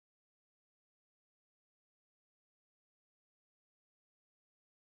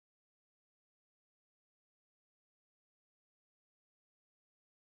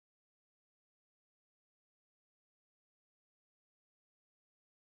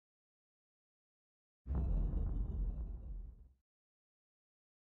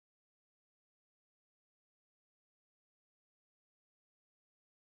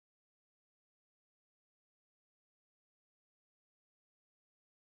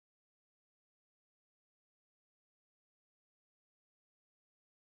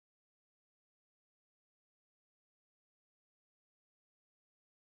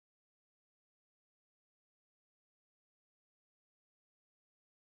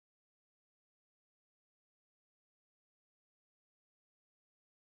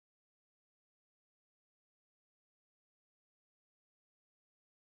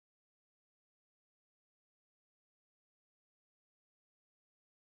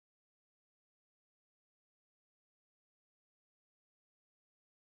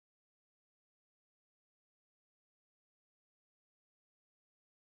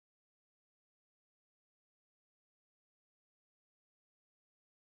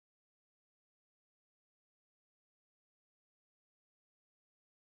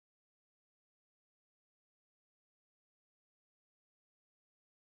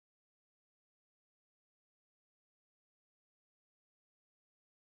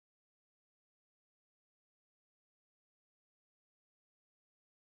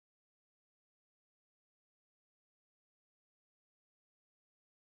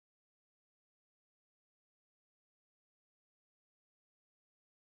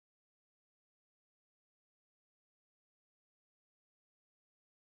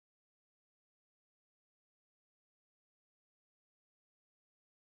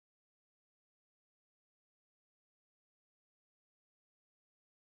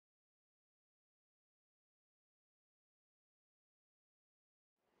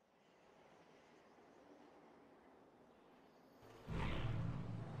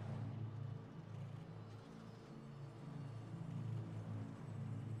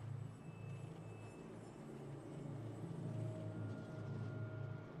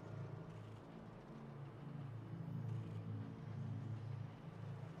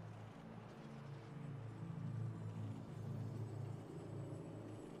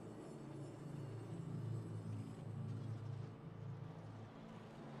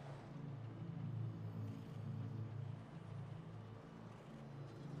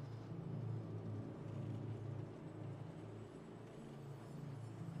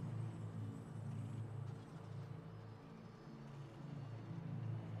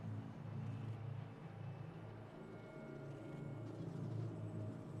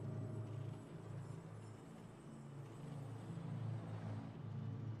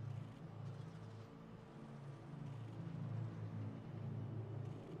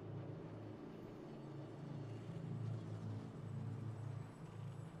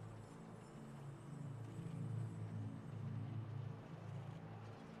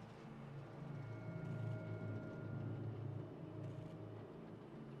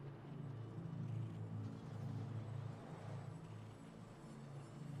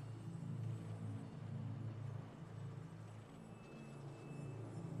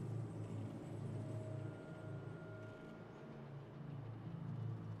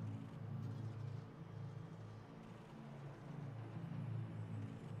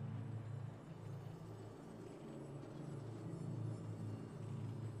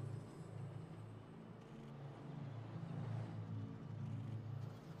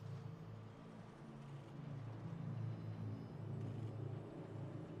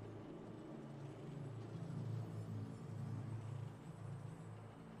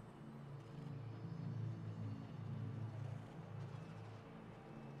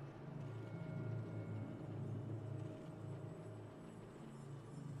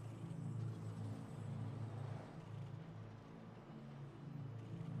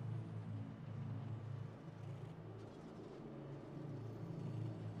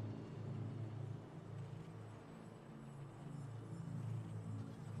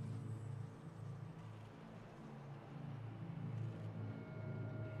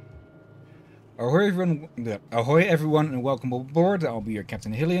Ahoy everyone and welcome aboard. I'll be your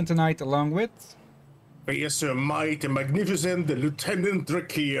Captain Hillyan tonight along with... Yes, Sir Might and Magnificent Lieutenant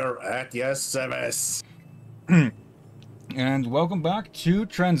Drakir at your service. And welcome back to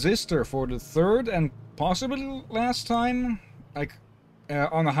Transistor for the third and possibly last time. Like,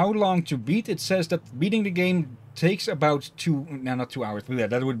 on how long to beat, it says that beating the game takes about not 2 hours. Yeah,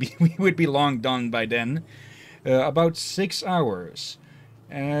 that would be, we would be long done by then. About 6 hours.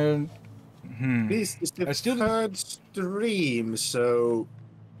 And... This is the third stream, so...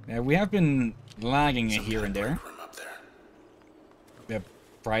 we have been lagging here and there.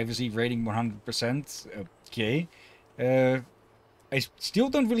 Privacy rating 100%. Okay. I still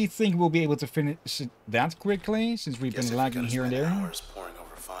don't really think we'll be able to finish it that quickly, since we've been lagging here and there. Hours poring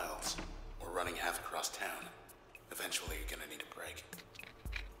over files. We're running half across town. Eventually, you're gonna need a break.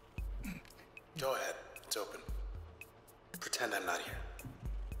 Go ahead. It's open. Pretend I'm not here.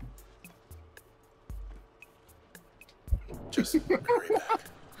 Just hurry back.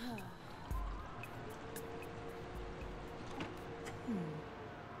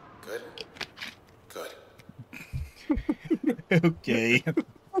 Good? Good. Okay.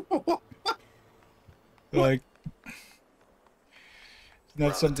 Like, it's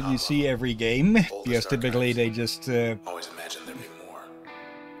not something you see every game, because typically they just always imagine there'd be more.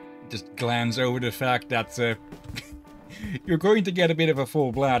 Just glance over the fact that you're going to get a bit of a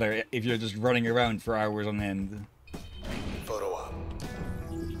full bladder if you're just running around for hours on end. Photo op.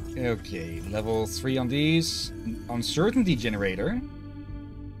 Okay, level 3 on these. Uncertainty generator.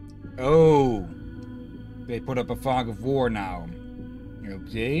 Oh, they put up a fog of war now.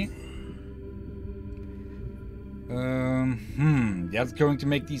 Okay. That's going to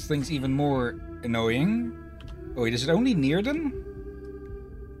make these things even more annoying. Oh, wait, is it only near them?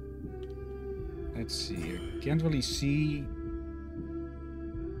 Let's see. I can't really see.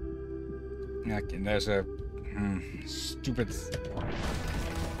 Okay, there's a stupid.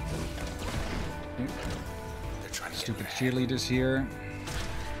 Stupid cheerleaders here.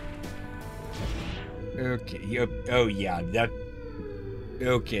 Okay, yep. Oh yeah, that...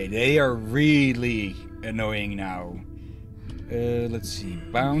 Okay, they are really annoying now. Let's see,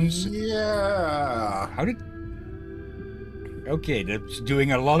 bounce. Yeah. How did... Okay, that's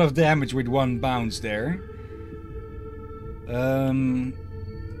doing a lot of damage with one bounce there.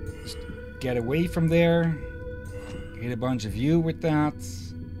 Just get away from there. Hit a bunch of you with that.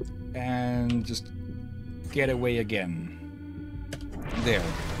 And just get away again. There.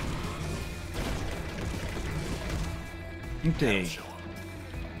 Okay.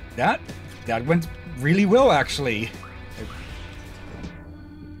 That went really well, actually.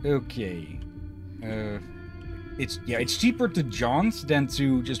 Okay. It's cheaper to jaunt than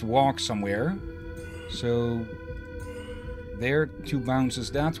to just walk somewhere. So there, 2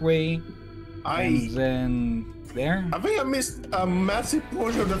 bounces that way. And then there. I think I missed a massive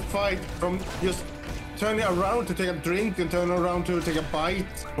portion of the fight from just turning around to take a drink and turning around to take a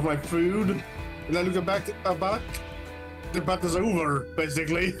bite of my food. And then look back, the battle's over,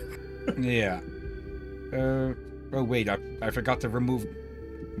 basically. Yeah. Oh wait, I forgot to remove...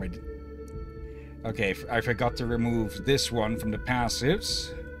 Wait. Okay, I forgot to remove this one from the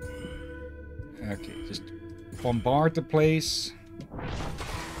passives. Okay, just bombard the place.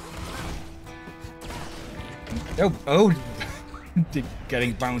 Oh!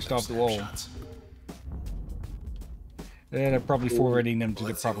 Getting bounced off the wall. They're probably forwarding them to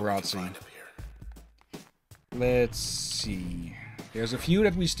the paparazzi. Let's see. There's a few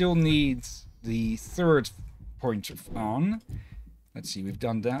that we still need the third point on. Let's see, we've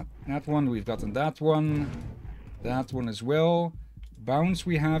done that one, we've gotten that one as well. Bounce,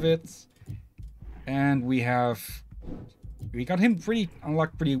 we have it. And we got him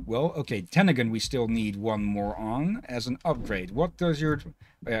unlocked pretty well. Okay, Tenegan we still need one more on as an upgrade. What does your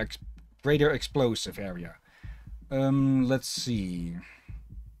greater explosive area? Let's see.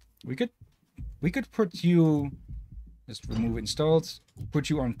 We could put you, just remove installed, put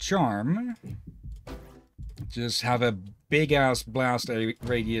you on charm. Just have a big ass blast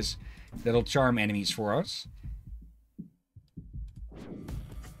radius that'll charm enemies for us.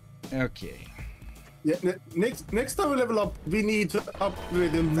 Okay. Yeah, next time we level up, we need to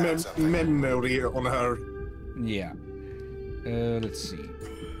upgrade the memory on her. Yeah. Let's see.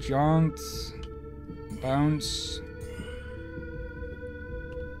 Jaunt. Bounce.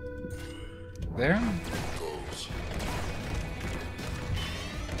 There.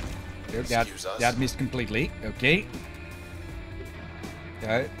 That missed completely. Okay.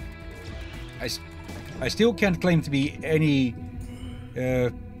 I still can't claim to be any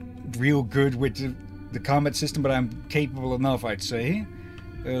real good with the combat system, but I'm capable enough, I'd say.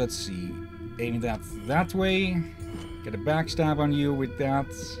 Let's see. aim that way. Get a backstab on you with that.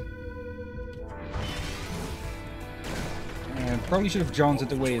 And probably should have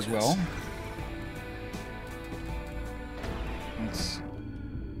jaunted away as well. Let's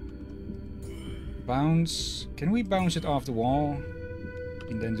bounce. Can we bounce it off the wall?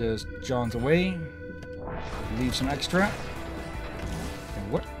 And then just jaunt away. Leave some extra.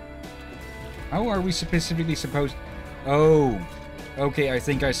 And what? How are we specifically supposed... Oh, okay, I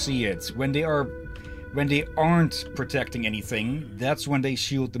think I see it. When they aren't protecting anything, that's when they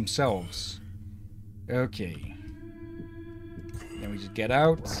shield themselves. Okay. Then we just get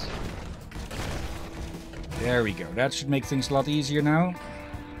out. There we go. That should make things a lot easier now.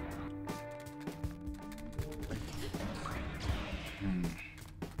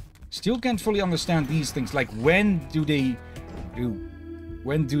 Still can't fully understand these things. Like, when do they...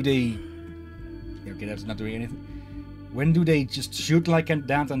 Okay, that's not doing anything. When do they just shoot like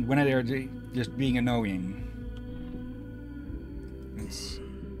that, and when are they just being annoying? Let's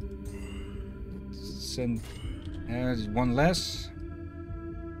send just one less.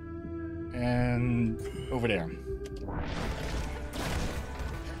 And over there.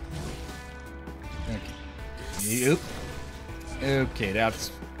 Okay. Yep. Okay,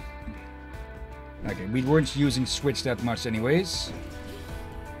 that's... Okay, we weren't using switch that much anyways.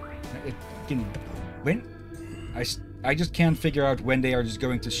 It can... When? I just can't figure out when they are just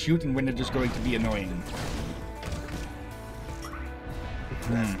going to shoot and when they're just going to be annoying.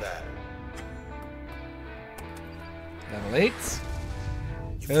 That's that. Level 8.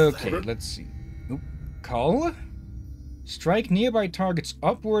 Okay, let's see. Oop. Call. Strike nearby targets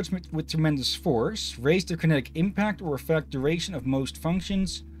upwards with tremendous force. Raise their kinetic impact or affect duration of most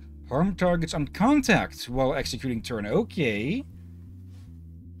functions. Harm targets on contact while executing turn. Okay.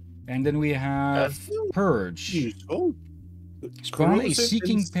 And then we have Purge. Spawn a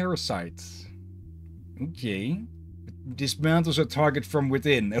seeking parasite. Okay. Dismantles a target from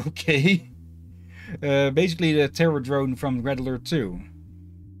within. Okay. Basically the terror drone from Red Alert 2.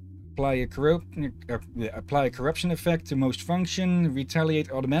 Apply a corruption effect to most function.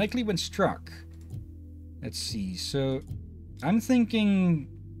 Retaliate automatically when struck. Let's see. So I'm thinking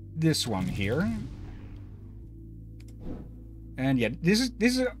this one here. And yeah, this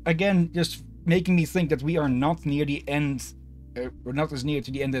is again just making me think that we are not near the end. We're not as near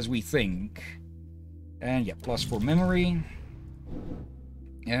to the end as we think. And yeah, +4 memory.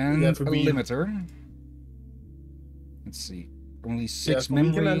 And a limiter. Let's see. Only 6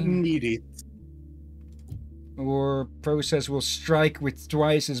 memory. Need it. Or process will strike with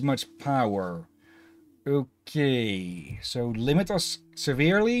twice as much power. Okay. So limit us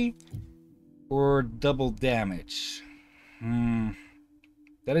severely or double damage.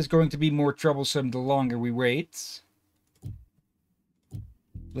 That is going to be more troublesome the longer we wait.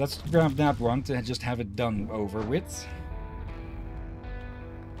 Let's grab that one to just have it done over with.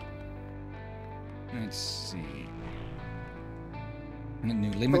 Let's see. A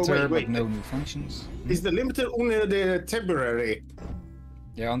new limiter, but no new functions. Is the limiter only the temporary?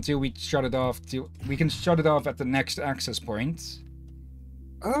 Yeah, until we shut it off. We can shut it off at the next access point.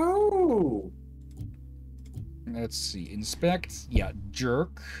 Oh. Let's see. Inspect. Yeah,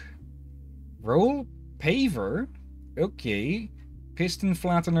 jerk. Roll. Paver. Okay. Piston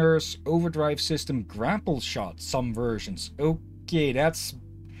flatteners. Overdrive system. Grapple shot. Some versions. Okay, that's...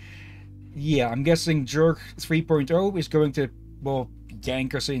 Yeah, I'm guessing jerk 3.0 is going to, well,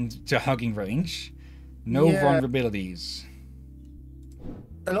 yank us into hugging range. No vulnerabilities.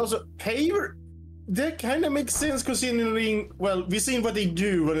 And also, paver... That kind of makes sense considering... Well, we've seen what they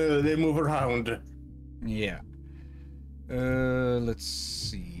do when they move around. Yeah. Let's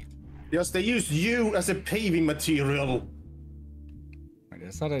see. Yes, they use you as a paving material. Wait, I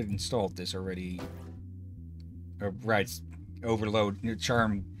thought I installed this already. Right, overload. Your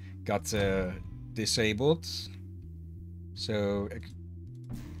charm got disabled. So,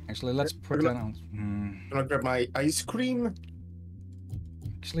 actually, let's put that on. Can I grab my ice cream?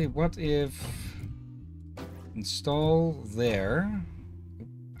 Actually, what if... Install there.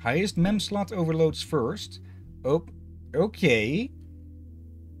 Highest mem slot overloads first. Oh, okay.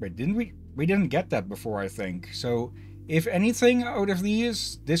 Wait, didn't we didn't get that before, I think. So, if anything out of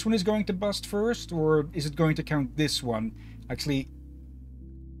these, this one is going to bust first, or is it going to count this one? Actually,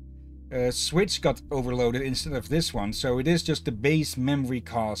 Switch got overloaded instead of this one, so it is just the base memory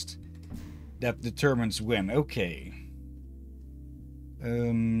cost that determines when. Okay.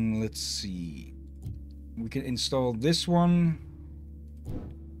 Let's see. We can install this one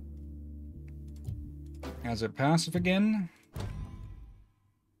as a passive again.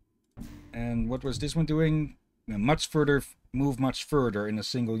 And what was this one doing? Much further move much further in a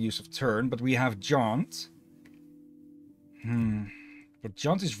single use of turn, but we have Jaunt. But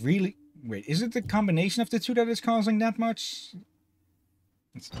Jaunt is really... Wait, is it the combination of the two that is causing that much?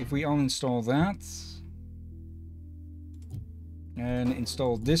 If we uninstall that... And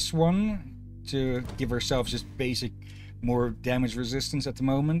install this one to give ourselves just basic more damage resistance at the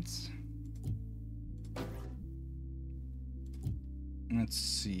moment. Let's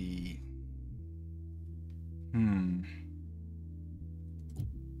see. I'm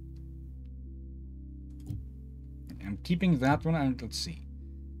keeping that one and let's see.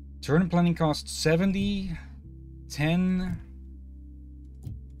 Turn planning cost 70, 10.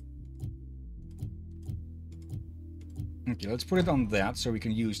 Okay, let's put it on that so we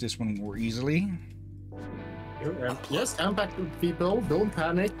can use this one more easily. Yes, I'm back to people. Don't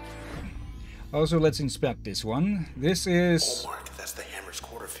panic. Also, let's inspect this one. This is... Oh, Mark, that's the Hammer's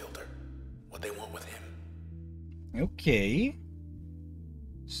quarter filter. What they want with him. Okay.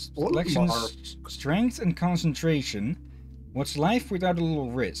 Selection, strength and concentration. What's life without a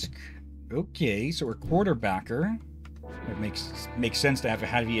little risk? Okay, so a quarterbacker. It makes sense to have a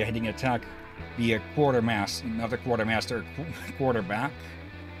heavy hitting attack be a quartermaster, not a quartermaster, quarterback.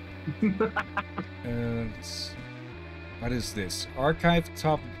 What is this? Archive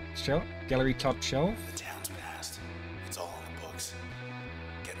top shelf? Gallery top shelf? The town's past. It's all in the books.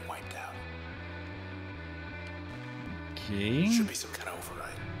 Getting wiped out. Okay. Should be some kind of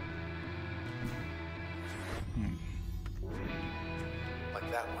override.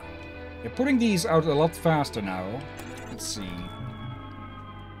 Like that one. They're putting these out a lot faster now. Let's see.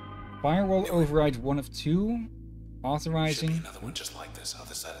 Firewall override 1 of 2. Authorizing. Should be another one just like this,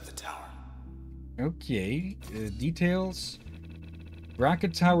 other side of the tower. Okay. Details.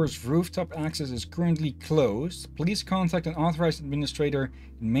 Bracket Tower's rooftop access is currently closed. Please contact an authorized administrator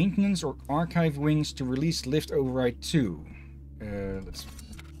in maintenance or archive wings to release lift override 2. Let's...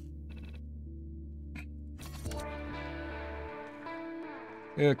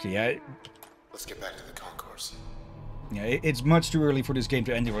 Okay, Let's get back to the concourse. Yeah, it's much too early for this game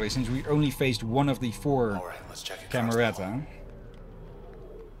to end already, since we only faced one of the 4 All right, let's check it. Camerata.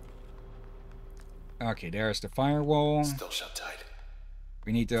 Okay, there's the firewall. Still shut tight.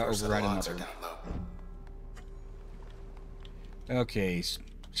 We need to First override logs are another. down low. Okay,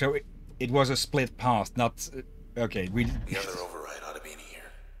 so it was a split path, not... okay, we... The other override ought to be in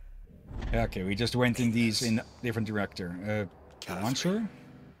here. Okay, we just went in these in different director. Launcher?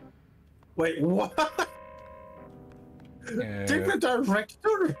 Wait, what? Different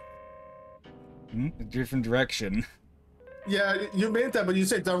director? Different direction. Yeah, you meant that, but you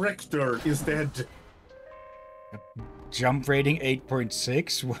said director instead. Jump rating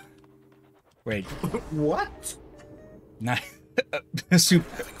 8.6? Wait. What? Nah. Super.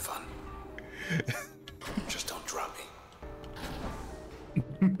 Having fun. Just don't drop me.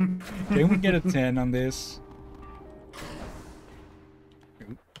 Can we get a 10 on this?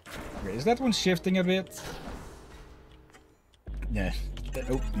 Wait, is that one shifting a bit? Yeah.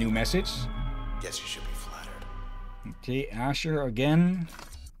 Oh, new message. Guess you should be flattered. Okay, Asher again.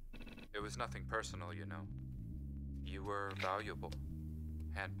 It was nothing personal, you know. You were valuable,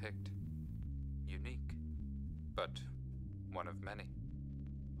 handpicked, unique, but one of many.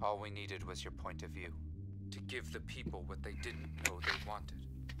 All we needed was your point of view, to give the people what they didn't know they wanted.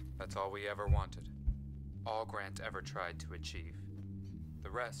 That's all we ever wanted. All Grant ever tried to achieve. The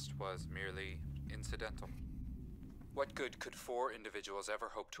rest was merely incidental. What good could 4 individuals ever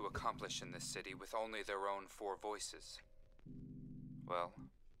hope to accomplish in this city with only their own 4 voices? Well,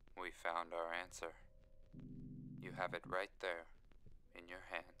 we found our answer. You have it right there, in your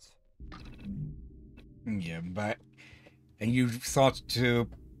hands. Yeah, but... And you thought to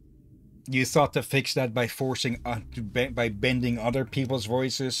fix that by forcing... by bending other people's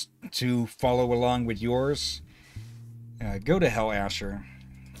voices to follow along with yours? Go to hell, Asher.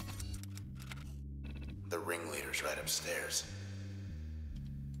 The ringleader's right upstairs.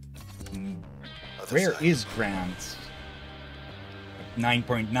 Where is Grant?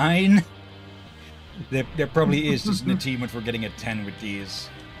 9.9? There probably is just an achievement for getting a 10 with these.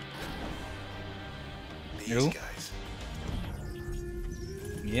 These guys.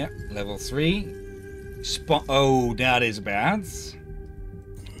 Yeah, level 3. Oh, that is bad.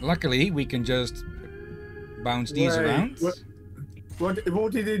 Luckily, we can just bounce these around.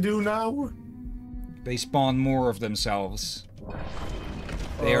 What did they do now? They spawn more of themselves.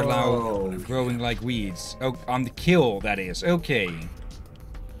 They are now growing like weeds. Oh, on the kill, that is. Okay.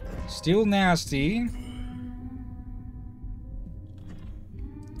 Still nasty.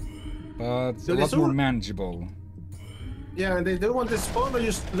 But So a they lot more sort- manageable. Yeah, they don't want to spawn or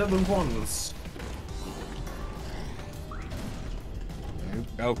just level 1s.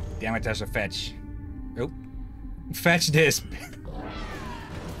 Oh, damn it, there's a fetch. Oh. Fetch this!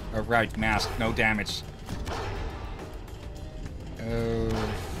 Alright, mask, no damage.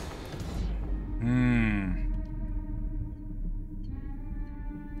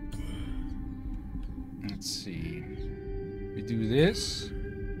 Let's see. We do this.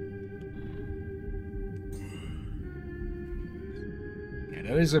 Yeah,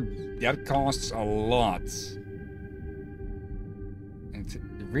 that costs a lot. And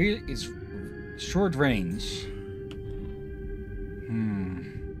it's short range.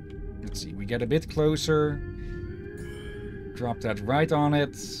 Let's see. We get a bit closer. Drop that right on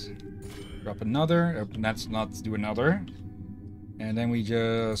it. Drop another. Oh, let's not do another. And then we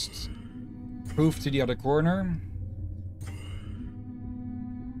just move to the other corner.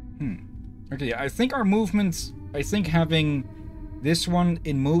 Okay, I think our movements... I think having this one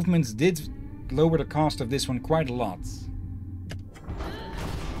in movements did lower the cost of this one quite a lot.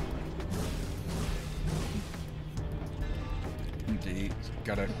 Okay,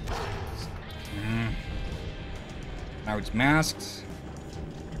 gotta... Now it's masked.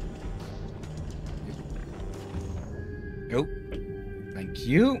 Oh, thank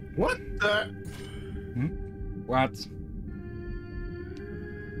you. What the? What?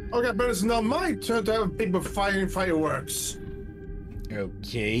 Okay, but it's not my turn to have people firing fireworks.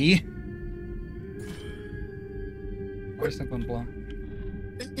 Okay. Why is that one blank?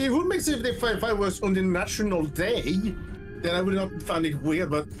 It would make sense if they fire fireworks on the national day. Then I would not find it weird,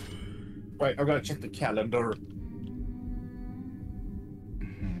 but... Wait, I've got to check the calendar.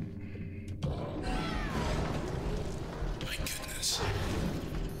 My goodness.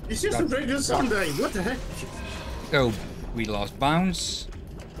 It's just a regular Sunday. What the heck? Oh, we lost bounce.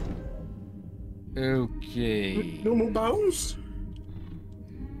 Okay. No more bounce?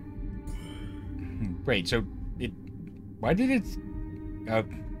 Wait, so it... Why did it...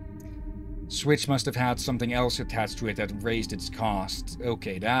 Switch must have had something else attached to it that raised its cost.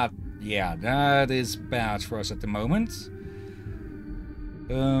 Okay, that... Yeah, that is bad for us at the moment.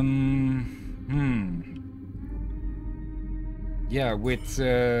 Yeah, with...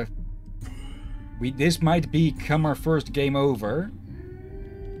 this might become our first game over.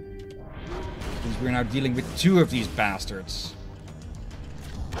 Since we're now dealing with two of these bastards.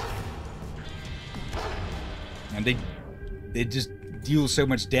 And they just deal so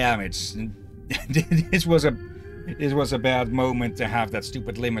much damage. And this was a bad moment to have that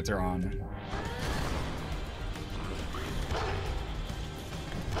stupid limiter on.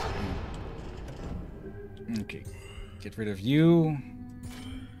 Okay. Get rid of you.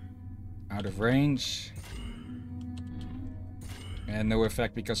 Out of range. And no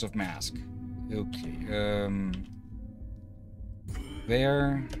effect because of mask. Okay,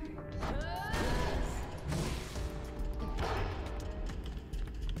 there.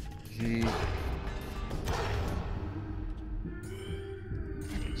 Okay.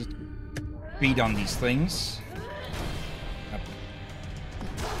 Just beat on these things. Up.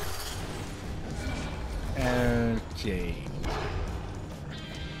 Okay.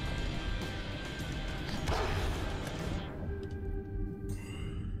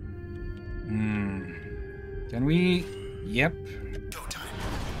 Can we? Yep. Go time.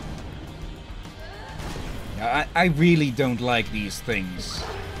 Yeah, I really don't like these things.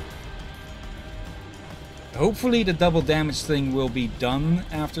 Hopefully the double damage thing will be done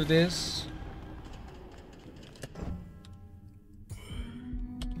after this.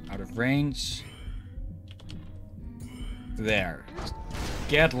 Out of range. There.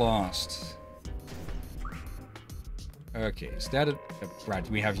 Get lost. Okay, is that it? Right,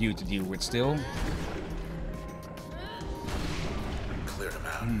 we have you to deal with still. Cleared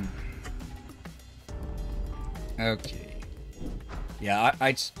him out. Okay. Yeah,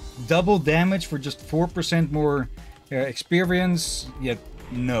 I'd double damage for just 4% more experience, yet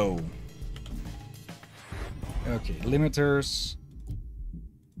no. Okay, limiters.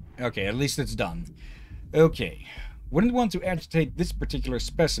 Okay, at least it's done. Okay. Wouldn't want to agitate this particular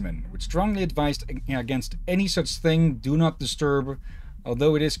specimen. Would strongly advise against any such thing. Do not disturb.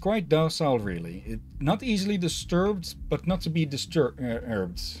 Although it is quite docile, really. Not easily disturbed, but not to be disturbed.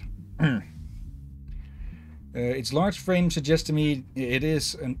 Its large frame suggests to me it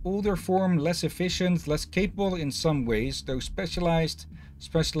is an older form, less efficient, less capable in some ways, though specialized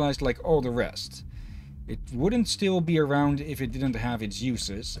like all the rest. It wouldn't still be around if it didn't have its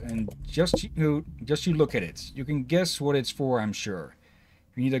uses, and just you look at it. You can guess what it's for, I'm sure.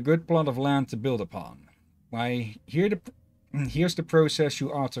 You need a good plot of land to build upon. Why, here's the process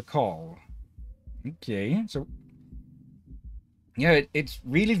you ought to call. Okay, so... Yeah, it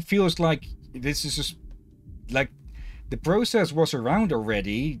really feels like this is just... Like, the process was around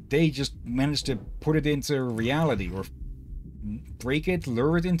already. They just managed to put it into reality, or break it,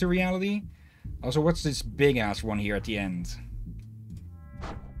 lure it into reality. Also, what's this big ass one here at the end?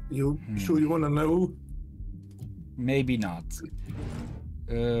 You sure you want to know? Maybe not.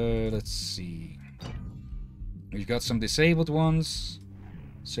 Let's see. We've got some disabled ones,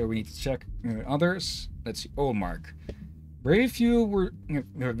 so we need to check others. Let's see. Olmark. Very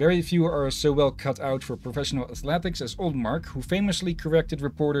few are so well cut out for professional athletics as Olmark, who famously corrected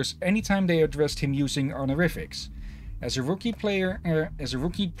reporters anytime they addressed him using honorifics. As a rookie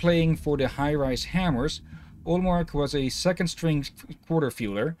playing for the high-rise Hammers, Olmark was a second-string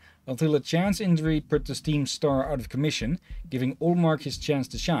quarterfielder until a chance injury put the team's star out of commission, giving Olmark his chance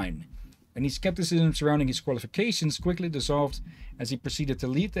to shine. Any skepticism surrounding his qualifications quickly dissolved as he proceeded to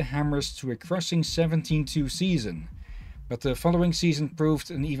lead the Hammers to a crushing 17-2 season. But the following season proved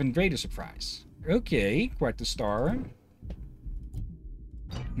an even greater surprise. Okay, quite the star.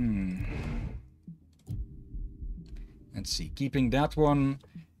 Let's see, keeping that one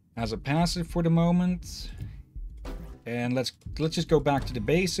as a passive for the moment. And let's just go back to the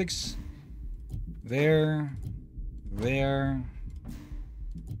basics. There.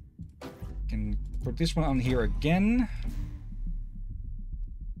 Can put this one on here again.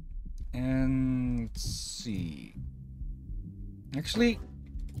 And let's see. Actually,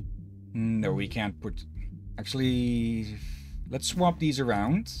 no, we can't put... Actually, let's swap these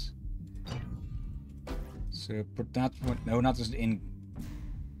around. So put that one... No, not as in...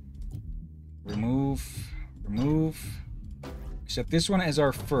 Remove. Set this one as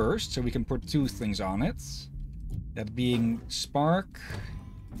our first, so we can put two things on it. That being Spark,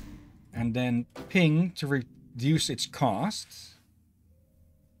 and then Ping to reduce its cost.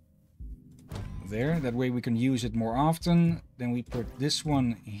 There, that way we can use it more often. Then we put this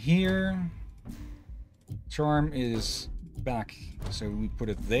one here. Charm is back, so we put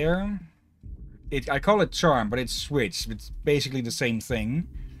it there. I call it Charm, but it's switched. It's basically the same thing.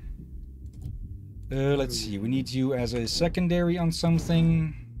 Let's see, we need you as a secondary on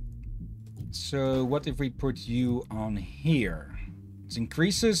something. So what if we put you on here? It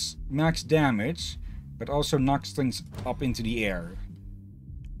increases max damage, but also knocks things up into the air.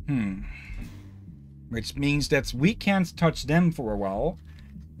 Which means that we can't touch them for a while,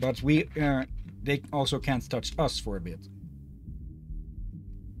 but they also can't touch us for a bit.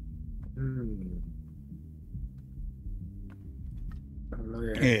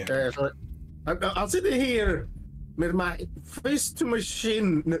 So I'm sitting here with my fist to my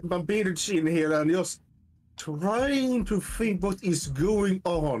chin, my bearded chin here, and just trying to think what is going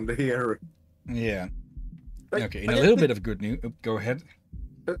on here. Yeah. Okay, and a little bit of good news. Go ahead.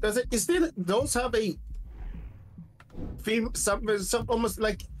 Those have a theme, some almost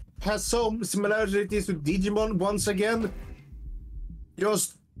like has some similarities to Digimon once again.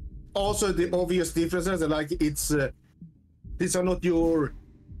 Just also the obvious differences, like it's these are not your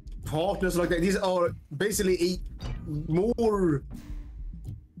partners like that. These are basically a more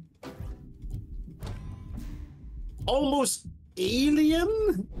almost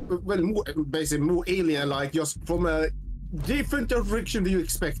alien, well, basically more alien-like, just from a different direction than you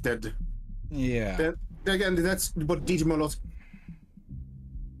expected. Yeah. Again, that's what Digimon was.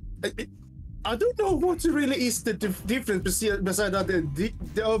 I don't know what really is the difference besides that.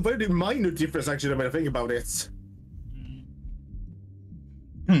 There are very minor difference actually when I think about it.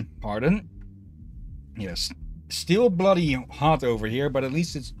 Pardon? Yes. Still bloody hot over here, but at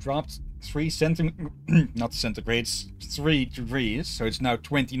least it's dropped 3 not centigrades, 3 degrees, so it's now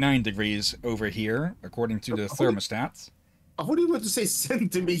 29 degrees over here, according to the thermostat. I thought you were to say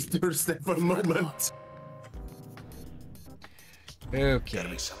centimeters there for a moment. Okay. Gotta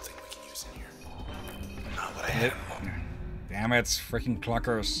be something we can use in here. Not what I have. Damn it, freaking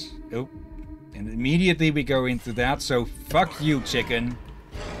cluckers. Oh. And immediately we go into that, so fuck you, chicken.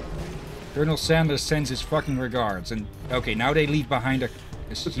 Colonel Sanders sends his fucking regards. And okay, now they leave behind a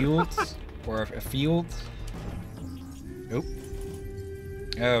shield or a field. Oh.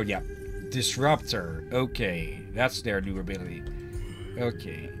 Oh, yeah. Disruptor. Okay, that's their new ability.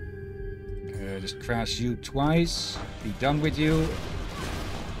 Okay. Just crash you twice. Be done with you.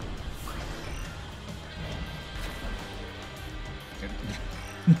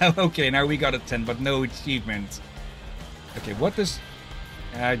 Okay, now we got a 10, but no achievement. Okay, what does...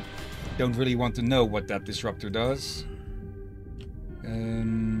 I don't really want to know what that disruptor does.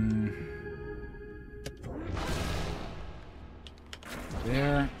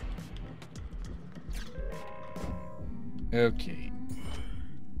 There. Okay.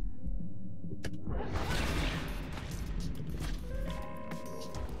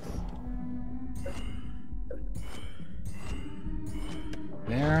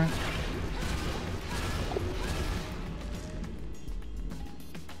 There.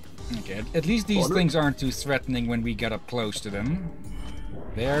 Okay, at least these things aren't too threatening when we get up close to them.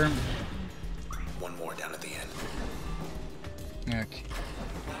 There. One more down at the end. Okay.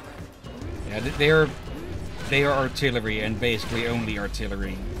 Yeah, they are artillery, and basically only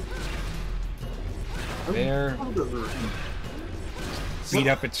artillery. There. Beat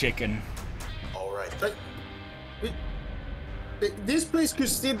up a chicken. All right. This place could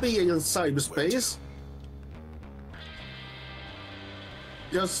still be in cyberspace.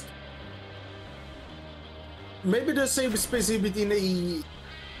 Just maybe the cyberspace within a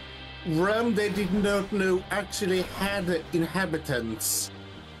realm they did not know actually had inhabitants.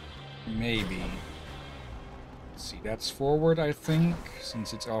 Maybe. Let's see, that's forward, I think,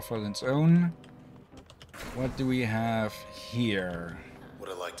 since it's off on its own. What do we have here? Would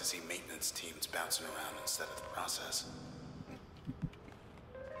have liked to see maintenance teams bouncing around instead of the process.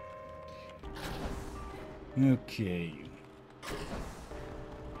 Okay.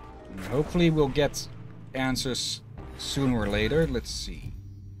 And hopefully we'll get answers sooner or later. Let's see.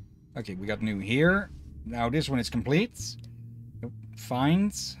 Okay, we got new here. Now this one is complete.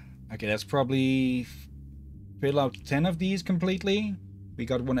 Find. Okay, that's probably fill out 10 of these completely. We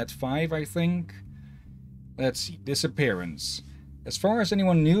got one at 5, I think. Let's see. Disappearance. As far as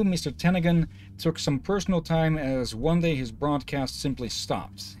anyone knew, Mr. Tennigan took some personal time as one day his broadcast simply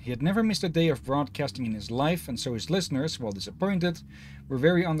stopped. He had never missed a day of broadcasting in his life, and so his listeners, while disappointed, were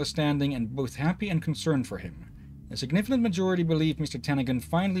very understanding and both happy and concerned for him. A significant majority believe Mr. Tennigan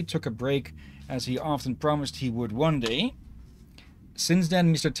finally took a break, as he often promised he would one day. Since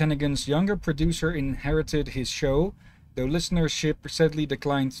then, Mr. Tennigan's younger producer inherited his show, though listenership steadily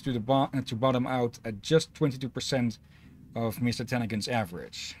declined to bottom out at just 22% of Mr. Tennigan's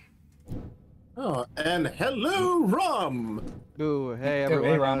average. Oh, and hello, Rom! Ooh, hey Oh, everyone,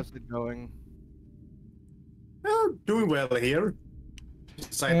 hey, Ron. how's it going? Oh, doing well here.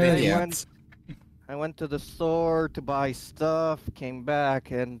 Yeah. I went to the store to buy stuff, came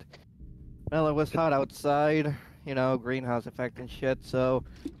back, and well, it was hot outside, you know, greenhouse effect and shit, so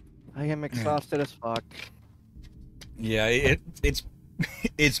I am exhausted as fuck. Yeah, it's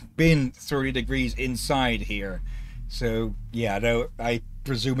it's been 30 degrees inside here. So, yeah, though I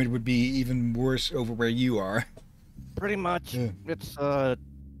presume it would be even worse over where you are. Pretty much. Yeah. It's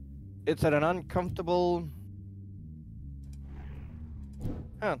at an uncomfortable.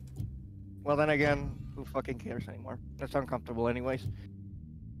 Huh. Well, then again, who fucking cares anymore? It's uncomfortable, anyways.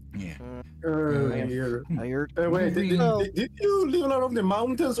 Yeah. Here. Tired. Wait, did you live along the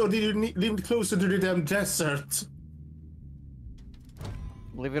mountains or did you live closer to the damn desert?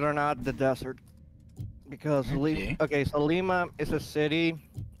 Believe it or not, the desert. Because Okay. so Lima is a city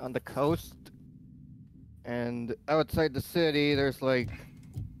on the coast, and outside the city, there's like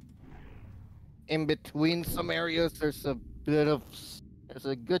in between some areas, there's a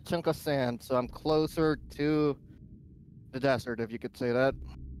good chunk of sand. So I'm closer to the desert, if you could say that.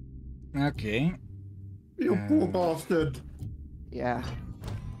 Okay. You poor bastard. Yeah,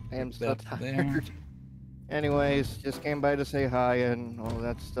 I am so That's tired. there. Anyways, just came by to say hi and all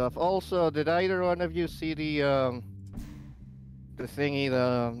that stuff. Also, did either one of you see the thingy,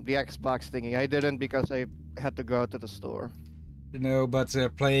 the Xbox thingy? I didn't because I had to go to the store. No, but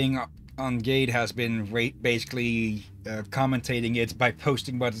playing on Gate has been basically commentating it by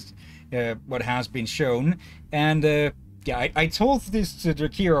posting what has been shown. And yeah, I told this to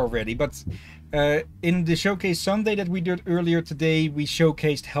Drakir already, but in the Showcase Sunday that we did earlier today, we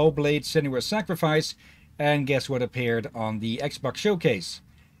showcased Hellblade Senua's Sacrifice. And guess what appeared on the Xbox Showcase?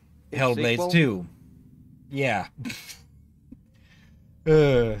 Hellblade 2. Yeah.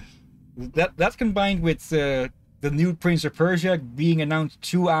 That combined with the new Prince of Persia being announced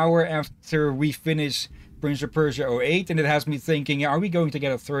 2 hours after we finish Prince of Persia 08, and it has me thinking, are we going to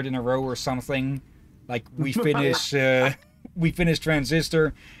get a third in a row or something? Like we finish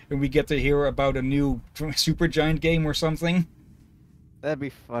Transistor, and we get to hear about a new Supergiant game or something. That'd be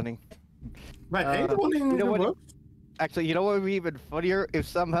funny. Right, anyone in the world? Actually, you know what would be even funnier? If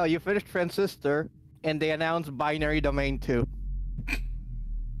somehow you finish Transistor and they announce Binary Domain 2.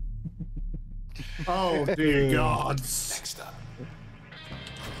 Oh, dear gods. Next up.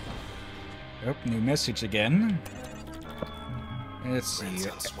 Oh, new message again. Let's see. Grant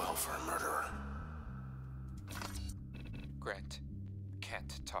sounds swell for a murderer. Grant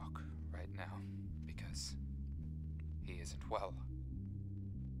can't talk right now because he isn't well.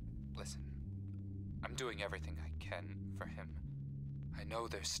 Listen, I'm doing everything I can for him. I know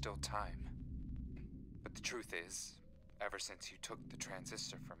there's still time. But the truth is, ever since you took the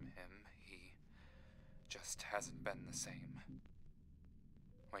transistor from him, he just hasn't been the same.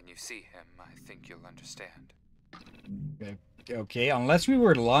 When you see him, I think you'll understand. Okay, unless we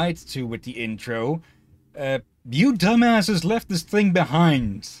were lied to with the intro, you dumbasses left this thing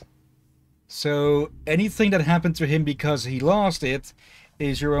behind. So anything that happened to him because he lost it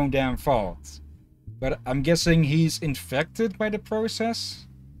is your own damn fault. But I'm guessing he's infected by the process,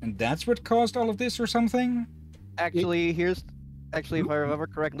 and that's what caused all of this or something? Actually, if I remember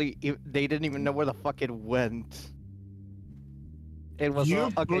correctly, they didn't even know where the fuck it went. It was You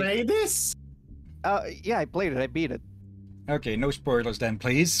okay. play this? Yeah, I played it. I beat it. Okay, no spoilers then,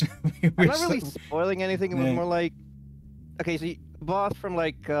 please. I'm not really spoiling anything. It was Yeah. more like, okay, so the boss from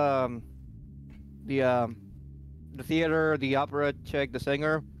like the theater, the opera chick, the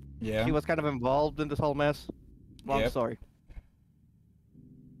singer. Yeah. She was kind of involved in this whole mess. Long Yep. story.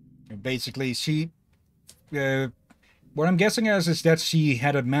 Basically, she... what I'm guessing is that she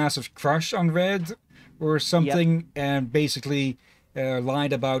had a massive crush on Red or something, and basically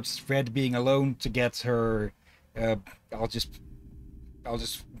lied about Red being alone to get her... I'll just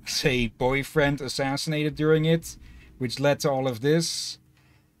say boyfriend assassinated during it, which led to all of this.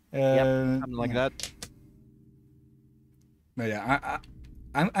 Something like that. But yeah,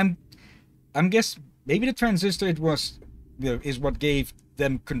 I'm guess maybe the transistor is what gave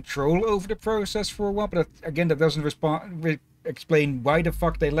them control over the process for a while. But again, that doesn't explain why the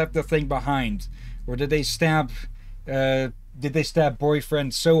fuck they left the thing behind, or did they stab? Did they stab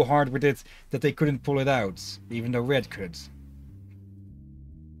boyfriend so hard with it that they couldn't pull it out, even though Red could?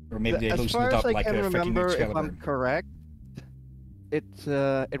 Or maybe they loosened it up like a freaking If Excalibur. I'm correct,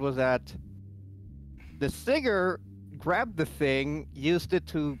 it was that the singer grabbed the thing, used it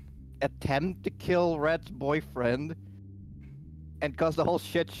to attempt to kill Red's boyfriend, and caused the whole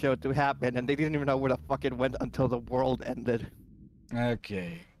shit show to happen, and they didn't even know where the fuck it went until the world ended.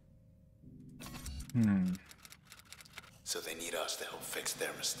 Okay. So they need us to help fix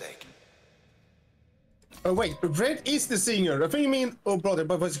their mistake. Oh wait, Red is the singer. I think you mean, oh brother,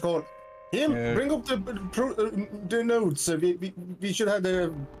 but what's it called? Him? Bring up the notes. We should have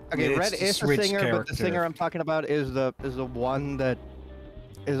the. Okay, Yeah, Red it's the is the Switch singer, but the character. singer I'm talking about is the one that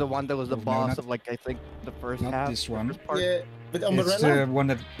was the No, boss not- of like I think the first not half. this one. first part. Yeah, but It's Umbrella.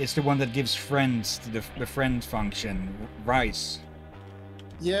 the one that gives friends to the friend function. Rice.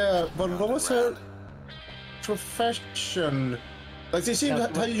 Yeah, but what was her profession? Like she seemed,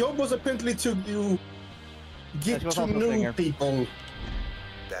 That's her what- job was apparently to get She was to also a know singer. people.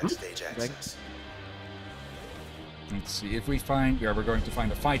 Backstage access. Let's see if we find. Yeah, we're going to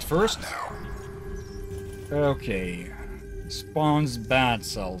find a fight first. Okay. Spawns bad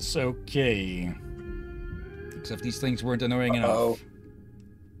cells. Okay. Except these things weren't annoying Uh-oh.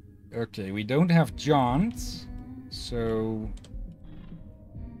 enough. Okay, we don't have Jaunt, so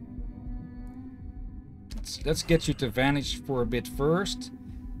let's get you to vanish for a bit first.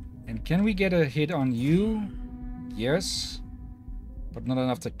 And can we get a hit on you? Yes, but not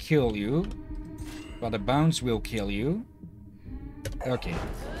enough to kill you. But a bounce will kill you. Okay.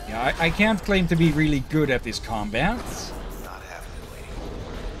 Yeah, I can't claim to be really good at this combat. Not having it,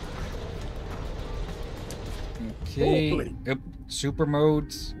 lady. Okay. Holy. Yep. Super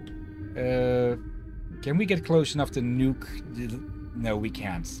mode. Can we get close enough to nuke? No, we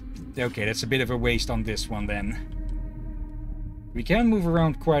can't. Okay, that's a bit of a waste on this one then. We can move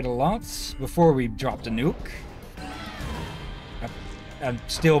around quite a lot before we drop the nuke. And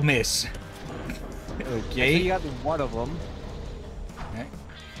still miss. So Okay. you got one of them. Okay.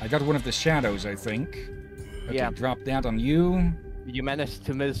 I got one of the shadows, I think. Okay, Yeah. drop that on you. You managed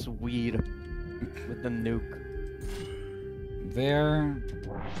to miss weed with the nuke. There.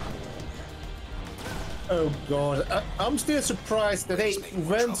 Oh god, I'm still surprised that they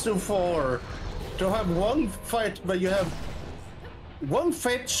went so far to have one fight where you have one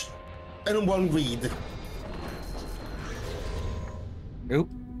fetch and one weed. Oop.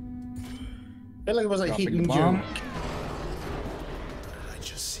 I feel like it was a Dropping hidden the bomb. joke. I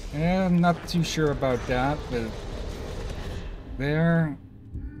just see. I'm not too sure about that, but there.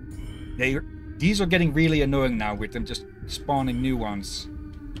 These are getting really annoying now with them just spawning new ones.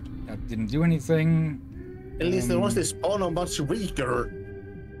 That didn't do anything. At least the ones they spawn are much weaker.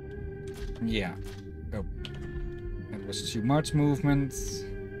 Yeah. Oh. That was too much movement.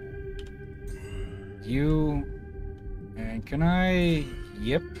 You. And can I...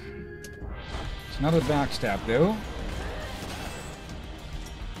 Yep. It's not a backstab though.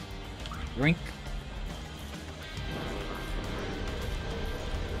 Drink.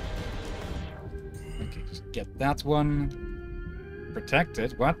 Okay, just get that one.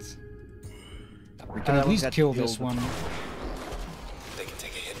 Protected, what? We can That at one least got kill this killed. one. They can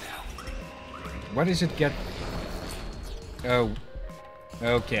take a hit now. What does it get? Oh.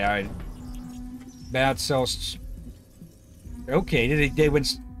 Okay, I... Bad cells... Okay, they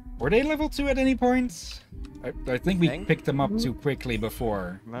went... Were they level 2 at any point? I think we picked them up too quickly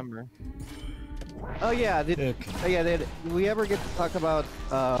before. Remember? Oh yeah, Okay. did we ever get to talk about?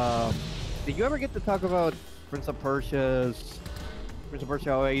 Did you ever get to talk about Prince of Persia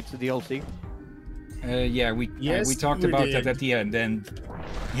 08's DLC? Yeah, we talked about that at the end, and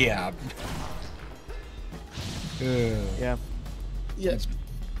yeah. Yeah. Yeah.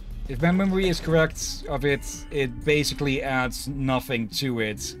 If my memory is correct of it, it basically adds nothing to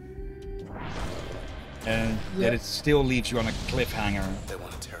it. And that it still leaves you on a cliffhanger. They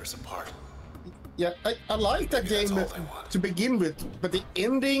want to tear us apart. Yeah, I like that Maybe game that's all they want. to begin with, but the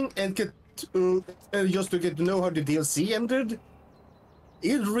ending and just to get to know how the DLC ended,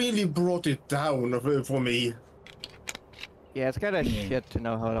 it really brought it down for me. Yeah, it's kind of shit to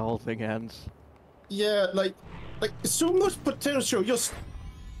know how the whole thing ends. Yeah, like so much potential just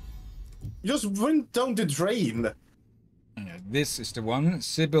went down the drain. Yeah, this is the one,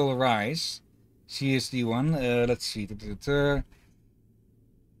 Sybil Rice. She is the one. Let's see.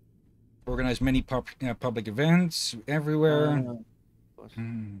 Organized many public events everywhere.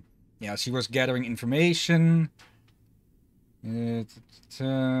 Yeah, she was gathering information. Yeah,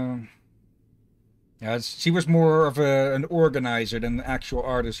 she was more of an organizer than an actual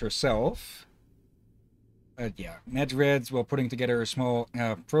artist herself. Yeah, met Red while putting together a small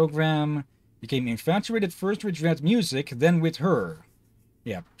program. Became infatuated first with Red's music, then with her.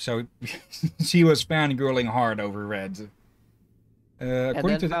 Yeah, so she was fangirling hard over Red. And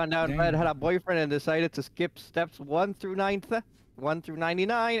According then to found out Red had a boyfriend and decided to skip steps 1 through 99,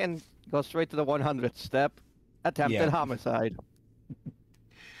 and go straight to the 100th step. Attempted homicide.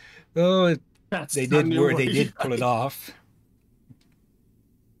 Oh, That's they the did new they way. did pull it off.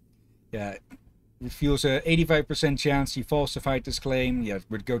 Yeah, it feels a 85% chance she falsified this claim. Yeah, it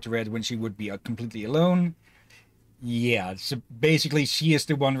would go to Red when she would be completely alone. Yeah, so basically she is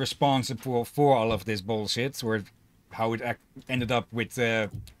the one responsible for all of this bullshit, or how it ended up with the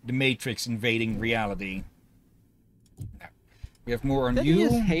Matrix invading reality. We have more on Don't you. you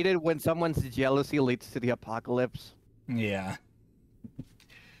just hate it when someone's jealousy leads to the apocalypse? Yeah.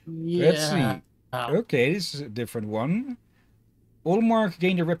 Yeah. Let's see. Okay, this is a different one. Olmark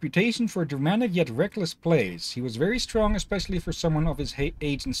gained a reputation for dramatic yet reckless plays. He was very strong, especially for someone of his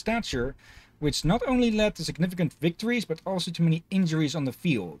age and stature, which not only led to significant victories, but also to many injuries on the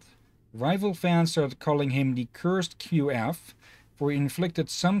field. Rival fans started calling him the Cursed QF, for he inflicted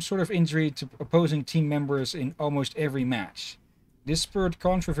some sort of injury to opposing team members in almost every match. This spurred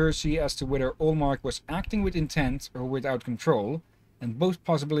controversy as to whether Olmark was acting with intent or without control, and both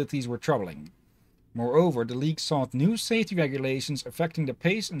possibilities were troubling. Moreover, the league sought new safety regulations affecting the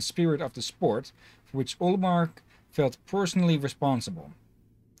pace and spirit of the sport, for which Olmark felt personally responsible.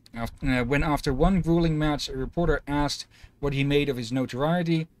 When after one grueling match a reporter asked what he made of his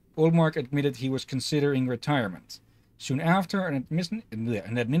notoriety, Olmark admitted he was considering retirement. Soon after, an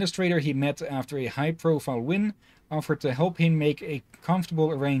administrator he met after a high-profile win offered to help him make a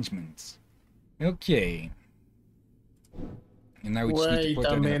comfortable arrangement. Okay. And now we just need Wait to put a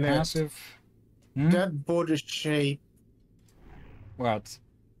that in a minute. passive. That body shape, What?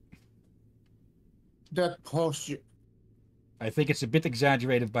 that posture. I think it's a bit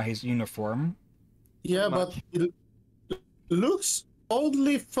exaggerated by his uniform. Yeah, but it looks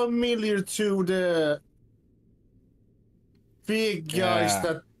oddly familiar to the big guys Yeah.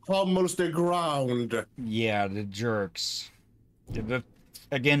 that pummels the ground. Yeah, the jerks. That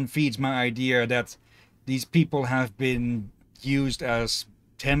again feeds my idea that these people have been used as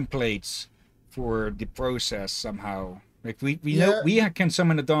templates for the process somehow. Like we know we can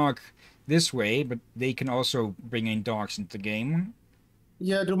summon a dog this way, but they can also bring in dogs into the game.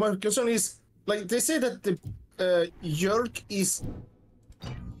 Yeah, my concern is, like, they say that the Yerk is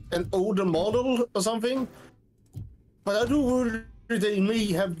an older model or something, but I do worry they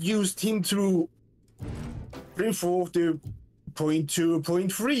may have used him to bring forth the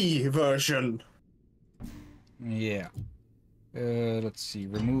 0.2.3 version. Yeah. Let's see.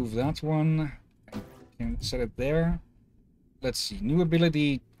 Remove that one. Can set it there. Let's see. New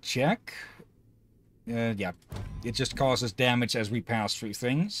ability check. Yeah. It just causes damage as we pass through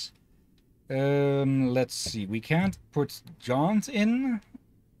things. Let's see. We can't put Jaunt in,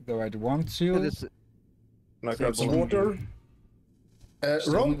 though I'd want to. Like grab some water.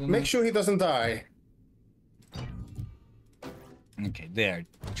 Ron, make sure he doesn't die. Okay, there.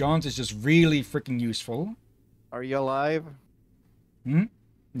 Jaunt is just really freaking useful. Are you alive?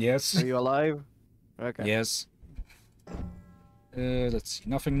 Yes. Are you alive? Okay. Yes. Let's see.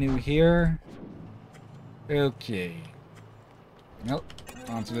 Nothing new here. Okay. Well,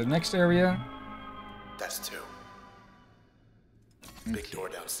 On to the next area. That's 2. Big door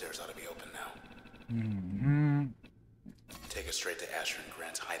downstairs ought to be open now. Take us straight to Asher and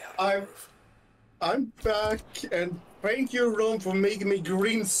Grant's hideout on the roof. I'm back, and thank you, Ron, for making me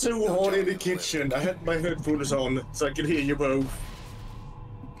grin so hard in the kitchen. I had my headphones on, so I could hear you both.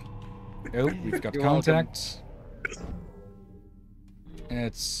 Oh, we've got contacts.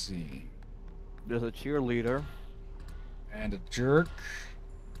 Let's see. There's a cheerleader. And a jerk.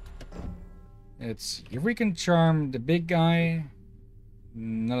 Let's see. If we can charm the big guy.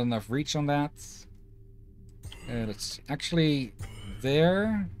 Not enough reach on that. Let's see. Actually,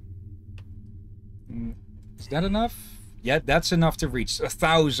 there. Is that enough? Yeah, that's enough to reach.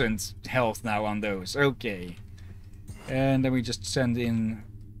 1,000 health now on those. Okay. And then we just send in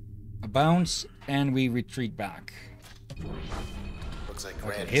a bounce and we retreat back. Looks like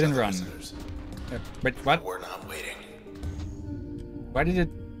Grant hit and run. But what? We're not waiting. Why did it...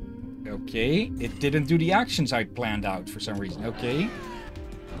 Okay, it didn't do the actions I'd planned out for some reason. Okay.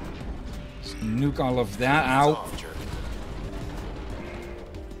 Let's nuke all of that out.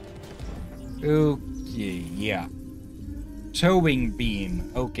 Okay, yeah. Towing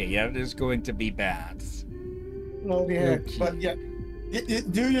beam. Okay, yeah, this is going to be bad. Oh, yeah. Okay. But yeah.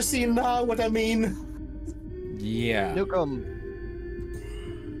 Do you see now what I mean? Yeah. Nuke 'em.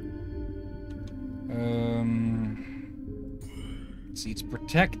 See, it's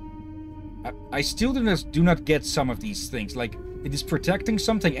protect. I still do not get some of these things. Like, it is protecting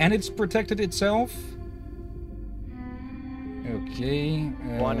something and it's protected itself. Okay.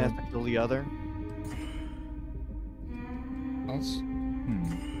 One has to kill the other. Let's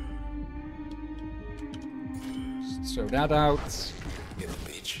throw that out. Get the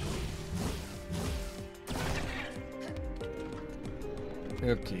beach.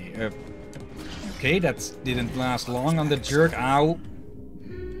 Okay. Okay, that didn't last long on the jerk. Ow.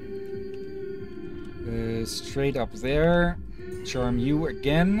 Straight up there. Charm you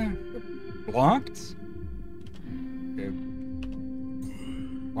again. Blocked.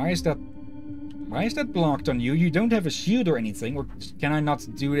 Why is that blocked on you? You don't have a shield or anything, or can I not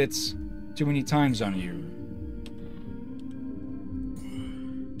do it too many times on you?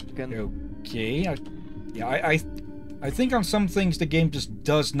 Okay. I think on some things the game just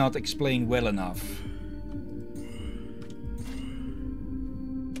does not explain well enough.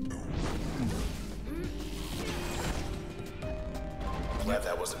 Glad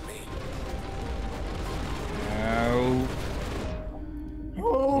that wasn't me. Ow.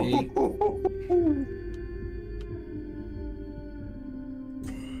 Okay.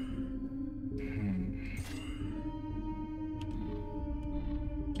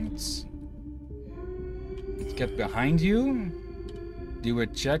 Let's get behind you. Do a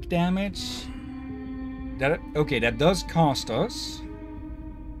check damage. Okay, that does cost us.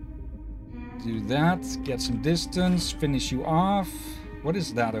 Do that, get some distance, finish you off. What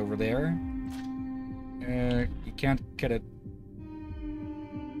is that over there? You can't get it.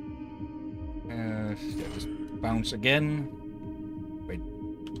 Yeah, just bounce again. Wait.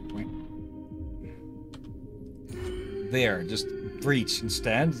 There, just breach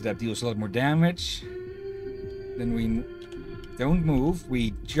instead. That deals a lot more damage. Then we don't move.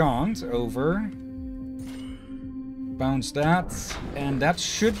 We jaunt over. Bounce that. And that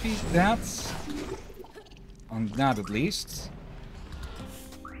should be that. On that at least.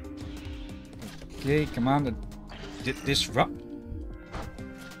 Okay, come on. Disrupt.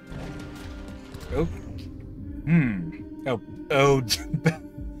 Oh. Oh.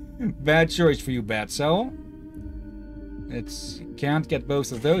 Bad choice for you, Bad Cell. Can't get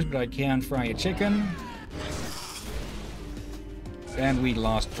both of those, but I can fry a chicken. And we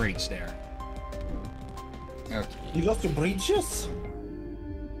lost breach there. Okay. You lost your breaches?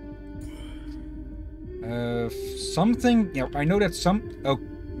 Something. Yeah, I know that some. Oh,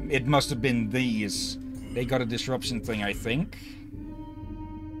 it must have been these. They got a disruption thing, I think.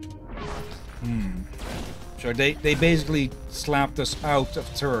 So they basically slapped us out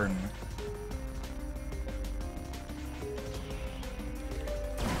of turn.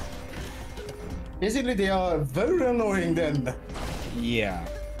 Basically, they are very annoying then. Yeah.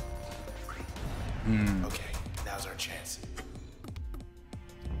 Okay, now's our chance.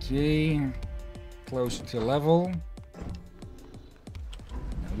 Okay. Closer to level.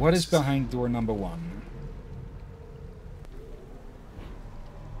 Now, what is behind door number 1?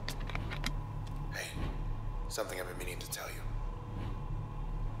 Hey, something I've been meaning to tell you.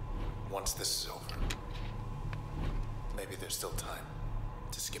 Once this is over, maybe there's still time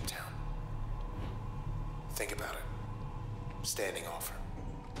to skip town. Think about it. Standing offer.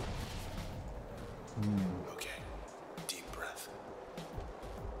 Okay. Deep breath.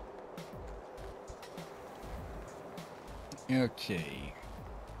 Okay.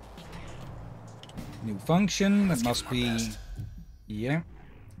 New function. That must be... Yeah.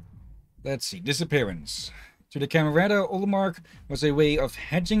 Let's see. Disappearance. To the Camerata, Olmark was a way of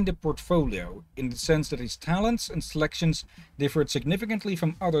hedging the portfolio, in the sense that his talents and selections differed significantly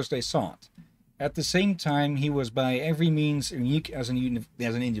from others they sought. At the same time, he was by every means unique as an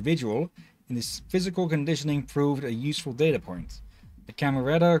individual, and his physical conditioning proved a useful data point. The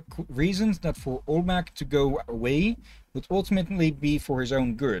Camerata reasoned that for Olmark to go away would ultimately be for his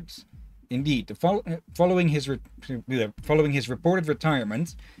own good. Indeed, following his reported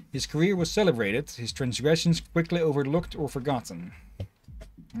retirement, his career was celebrated, his transgressions quickly overlooked or forgotten.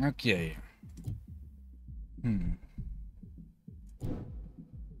 Okay.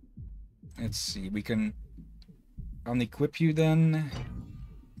 Let's see, we can unequip you then.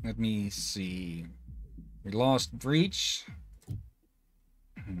 Let me see. We lost Breach.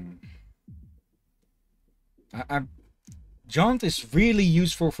 Jaunt is really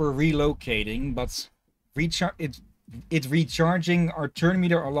useful for relocating, but it recharging our turn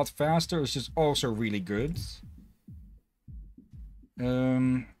meter a lot faster is just also really good.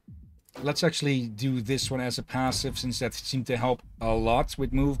 Let's actually do this one as a passive, since that seemed to help a lot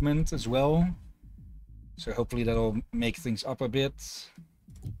with movement as well. So hopefully that'll make things up a bit.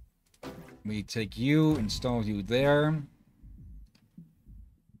 We take you, install you there.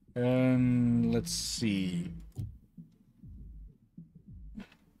 Let's see.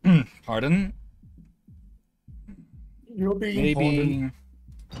 Pardon? You're being Maybe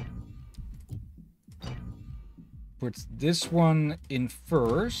put this one in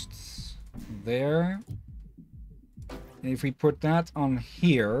first. There. And if we put that on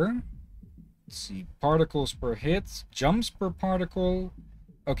here, let's see, particles per hit, jumps per particle.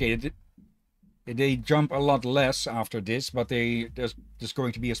 Okay, they jump a lot less after this, but there's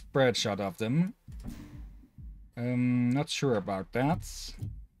going to be a spread shot of them. Not sure about that.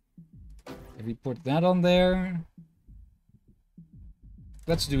 If we put that on there,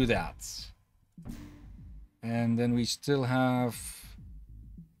 let's do that. And then we still have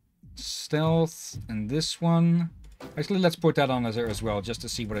stealth and this one. Actually, let's put that on there as well, just to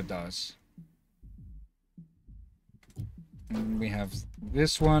see what it does. And we have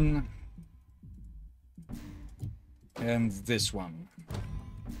this one. And this one.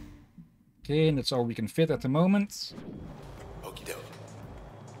 Okay, and that's all we can fit at the moment. Okie doke.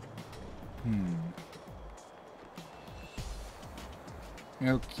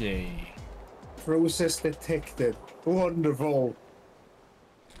 Okay. Process detected. Wonderful.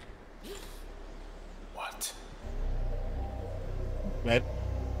 What? But...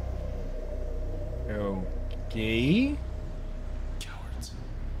 Okay. Cowards.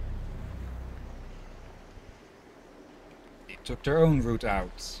 They took their own route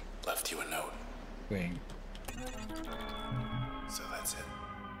out. Left you a note. Wait. So that's it.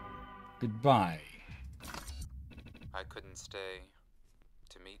 Goodbye. I couldn't stay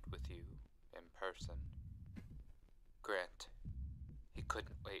to meet with you in person. Grant, he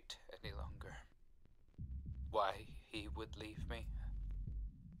couldn't wait any longer. Why he would leave me?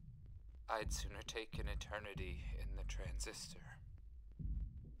 I'd sooner take an eternity in the Transistor.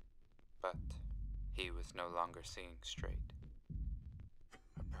 But he was no longer seeing straight.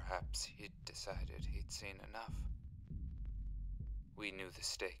 Or perhaps he'd decided he'd seen enough. We knew the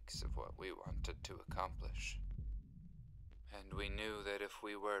stakes of what we wanted to accomplish. And we knew that if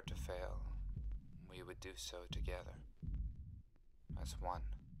we were to fail, we would do so together. As one.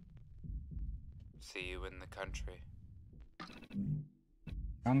 See you in the country.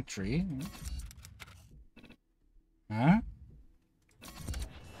 Country? Huh?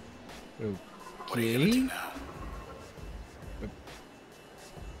 What are you gonna do Okay. now?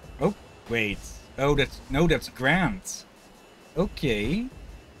 Oh, wait. Oh, that's Grant. Okay.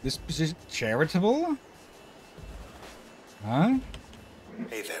 This is charitable? Huh?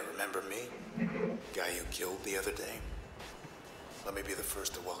 Hey there, remember me? Guy you killed the other day? Let me be the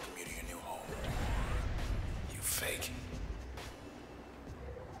first to welcome you to your new home. You fake.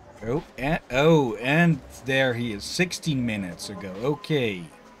 And there he is, 16 minutes ago. Okay.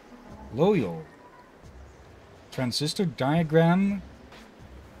 Loyal. Transistor diagram.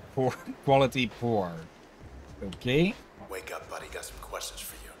 Poor quality poor. Okay. Wake up, buddy. Got some questions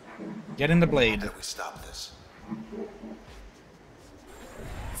for you. Get in the blade. How do we stop this?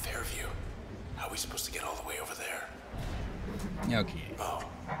 Fairview. How are we supposed to get all the way over there? Okay. Oh.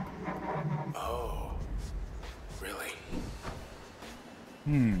 Oh. Really?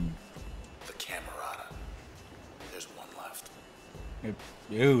 The Camerata. There's one left.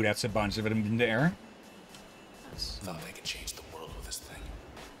 Ooh, that's a bunch of them in there. Thought they could change the world with this thing.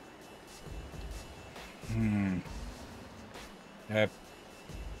 I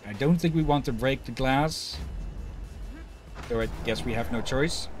don't think we want to break the glass. So I guess we have no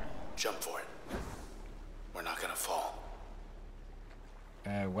choice. Jump for it. We're not gonna fall.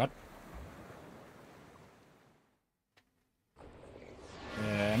 What?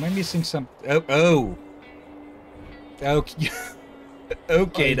 Am I missing some? Oh. Okay.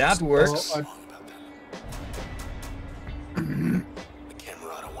 Okay, that works. Wrong about that. The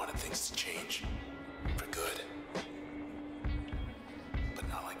Camerata wanted things to change. For good. But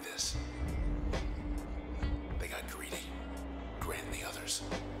not like this. They got greedy. Grant and the others.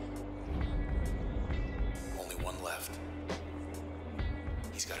 Only one left.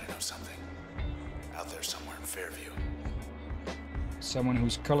 He's gotta know something. Out there somewhere in Fairview. Someone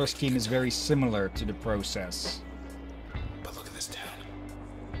whose color scheme is very similar to the process. But look at this town.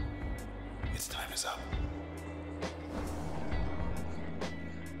 Its time is up.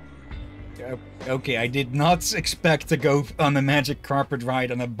 Okay, I did not expect to go on a magic carpet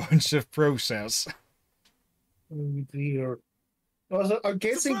ride on a bunch of process. Oh dear. I'm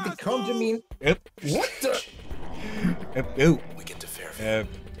guessing the conjure mean. Yep. What the? Oh. We get to Fairview.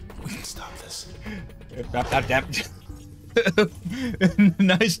 We can stop this.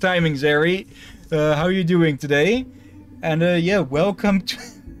 Nice timing, Zeri. How are you doing today? And yeah, welcome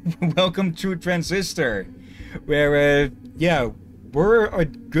to Transistor, where yeah, we're a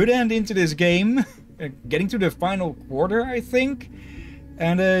good end into this game, getting to the final quarter, I think.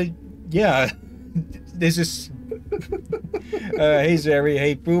 And yeah, this is hey Zeri,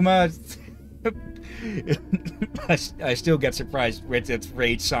 hey Puma. I still get surprised with its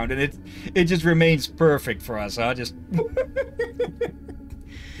rage sound, and it just remains perfect for us, huh? Just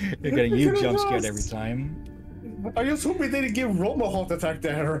you're getting you jump scared every time. I just hope we didn't give Rom a heart attack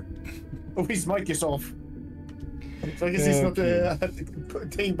there. Oh, his mic is off. So I guess he's not at the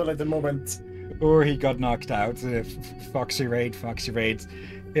table at the moment. Or he got knocked out. Foxy raid.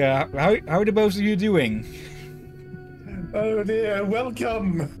 Yeah, how are the both of you doing? Oh dear,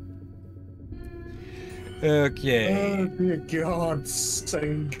 welcome. Okay. Oh dear God,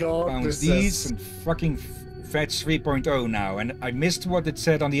 thank God. Found these and fucking fetch 3.0 now, and I missed what it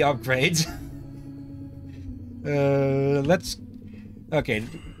said on the upgrade. Let's... Okay,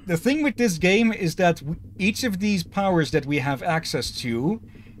 the thing with this game is that each of these powers that we have access to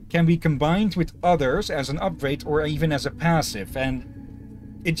can be combined with others as an upgrade or even as a passive, and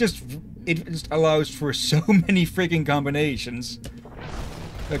it just allows for so many freaking combinations.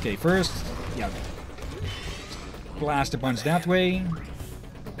 Okay, first, yeah. Blast a bunch that way.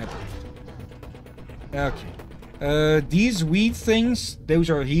 Okay. These weed things, those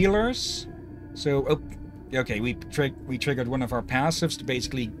are healers. So, oh, okay, we triggered one of our passives to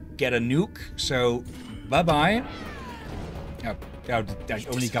basically get a nuke. So, bye-bye. Oh, I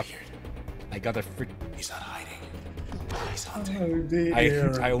only got... I got a frick... He's not hiding. He's hunting. Oh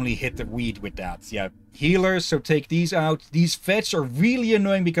dear. I only hit the weed with that. Yeah, healers, so take these out. These fetch are really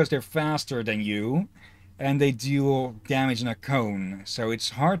annoying because they're faster than you. And they deal damage in a cone, so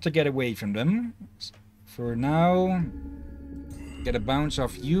it's hard to get away from them. For now, get a bounce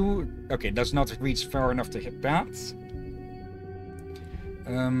off you. Okay, it does not reach far enough to hit that.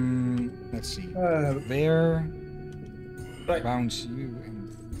 Let's see. There. Right. Bounce you.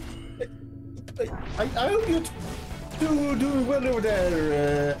 I hope you do well over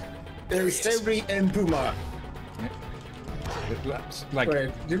there, Savory and Puma. Like, Wait,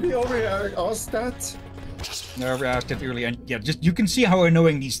 did we already ask that? No, I asked it earlier, and yeah, just you can see how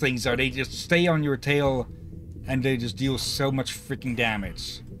annoying these things are. They just stay on your tail, and they just deal so much freaking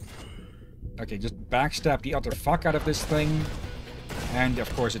damage. Okay, just backstab the utter fuck out of this thing, and of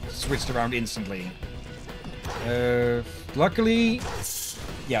course it switched around instantly. Luckily,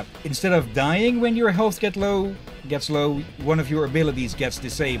 yeah, instead of dying when your health gets low, one of your abilities gets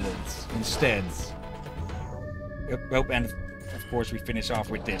disabled instead. Well, and of course we finish off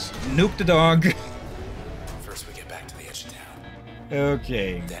with this. Nuke the dog. First we get back to the edge of town.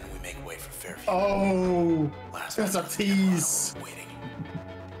 Okay. Then we make way for Fairview. Oh, Last that's a time, tease. waiting.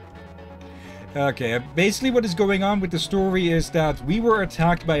 Okay, basically what is going on with the story is that we were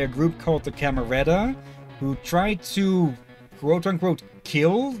attacked by a group called the Camerata, who tried to, quote-unquote,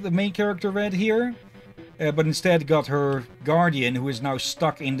 kill the main character Red here, but instead got her guardian, who is now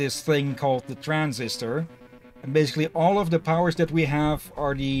stuck in this thing called the Transistor. And basically all of the powers that we have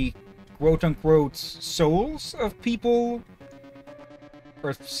are the, quote-unquote, souls of people.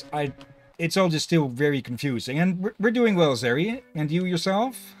 Or, it's all just still very confusing. And we're doing well, Zeri. And you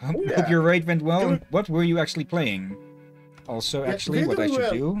yourself? Yeah. Hope your raid went well. What were you actually playing? Also, actually, we're what I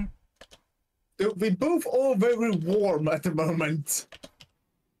should doing do... We both all very warm at the moment.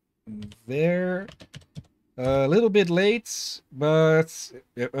 There... A little bit late, but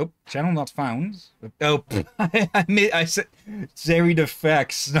oh, channel not found. Oh, I said Zeri the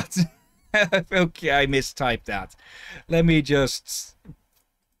facts, not. Okay, I mistyped that. Let me just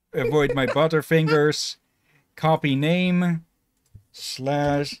avoid my butterfingers. Copy name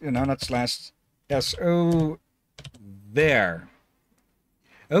slash no, not slash so. There.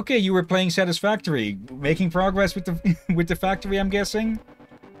 Okay, you were playing Satisfactory, making progress with the with the factory, I'm guessing.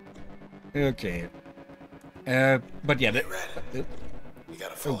 Okay. But yeah, Hey, Red, you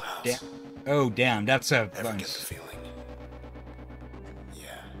got a full house. Damn, that's a Ever get bunch. the feeling?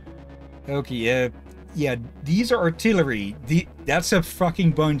 Yeah. Okay, yeah, these are artillery. That's a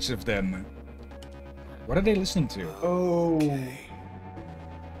fucking bunch of them. What are they listening to? Oh.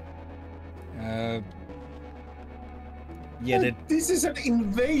 Okay. Yeah, But this is an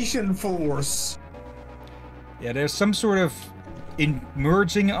invasion force. yeah, there's some sort of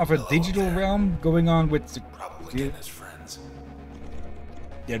merging of a digital realm going on with the... Probably getting his friends.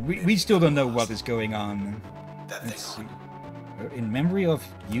 Yeah, we still don't know what is going on. That Let's see. thing on. In memory of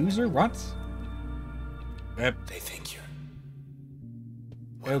user? What? They think you're.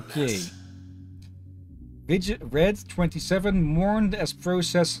 What a Okay. mess. Red 27 mourned as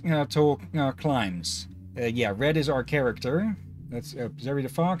process toll climbs. Yeah, Red is our character. That's Zeri the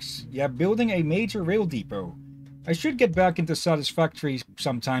Fox. Yeah, building a major rail depot. I should get back into Satisfactory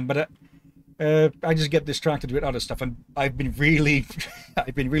sometime, but I just get distracted with other stuff. And I've been really,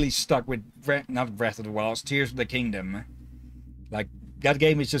 I've been really stuck with not Breath of the Wild, Tears of the Kingdom. Like that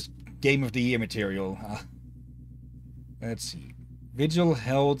game is just Game of the Year material. Let's see. Vigil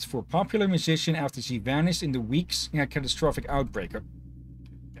held for popular musician after she vanished in the week's catastrophic outbreak.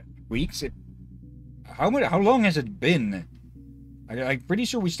 Weeks? How long has it been? I'm pretty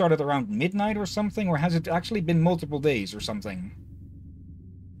sure we started around midnight or something, or has it actually been multiple days or something?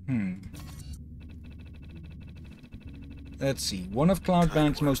 Let's see. One of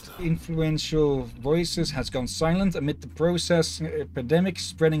Cloudbank's most influential voices has gone silent amid the process epidemic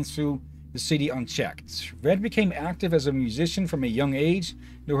spreading through the city unchecked. Red became active as a musician from a young age,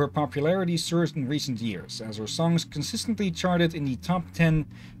 though her popularity surged in recent years, as her songs consistently charted in the top 10th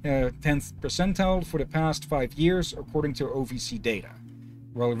percentile for the past 5 years, according to OVC data.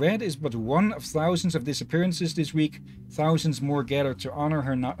 While Red is but one of thousands of disappearances this week, thousands more gathered to honor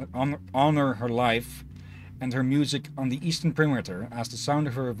her life and her music on the eastern perimeter, as the sound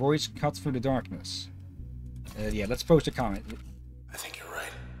of her voice cut through the darkness. Yeah, let's post a comment. I think you're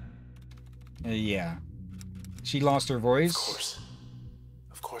right. Yeah. She lost her voice. Of course.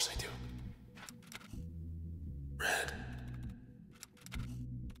 Of course I do. Red.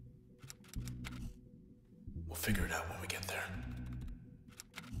 We'll figure it out when we get there.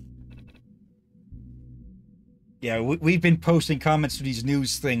 Yeah, we've been posting comments to these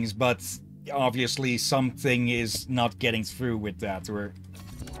news things, but obviously something is not getting through with that, or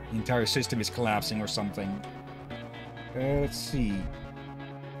the entire system is collapsing or something. Let's see.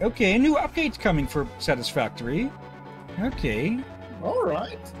 Okay, a new update's coming for Satisfactory. Okay.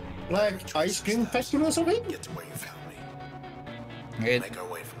 Alright. Like ice cream festival or something? Get to where you found me. Make our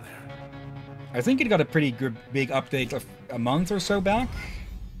way from there. I think it got a pretty good big update of a month or so back.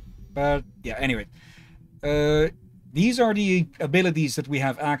 But yeah, anyway. These are the abilities that we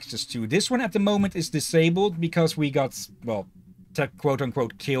have access to. This one at the moment is disabled because we got, well,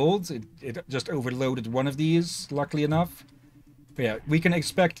 quote-unquote killed. It just overloaded one of these, luckily enough. But yeah, we can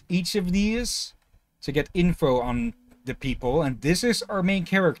expect each of these to get info on the people, and this is our main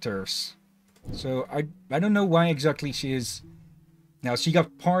characters. So I don't know why exactly she is... Now, she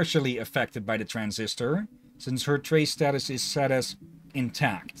got partially affected by the transistor, since her trace status is set as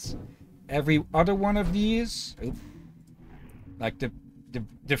intact. Every other one of these... like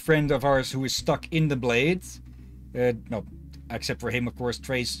the friend of ours who is stuck in the blade. No, except for him, of course,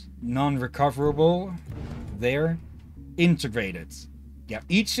 trace non-recoverable. There. Integrated. Yeah,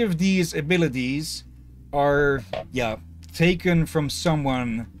 each of these abilities are, yeah, taken from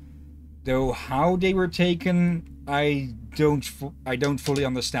someone. Though how they were taken, I don't fully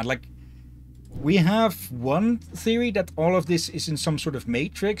understand. Like, we have one theory that all of this is in some sort of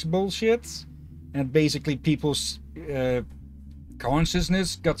Matrix bullshit, and basically people's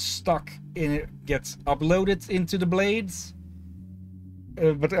consciousness got stuck in it, gets uploaded into the blades.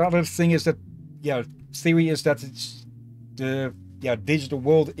 But the other thing is that, yeah, theory is that it's the digital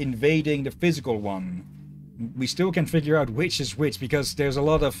world invading the physical one. We still can figure out which is which, because there's a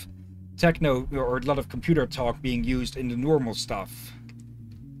lot of techno or a lot of computer talk being used in the normal stuff.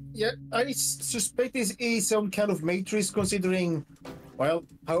 Yeah, I suspect this is some kind of matrix, considering, well,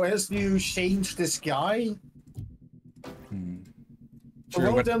 how else do you change the sky? Sure,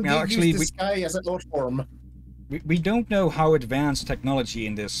 Well, but then now they actually use the sky as an art form. we don't know how advanced technology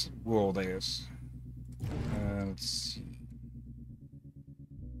in this world is. Let's see.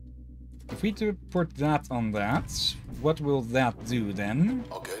 If we do put that on that, what will that do then?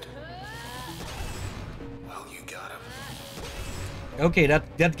 All good? Well, you got him. Okay,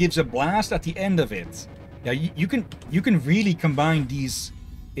 that gives a blast at the end of it. Yeah, you can really combine these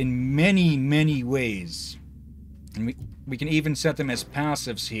in many ways. And we can even set them as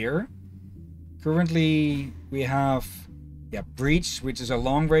passives here. Currently, we have Breach, which is a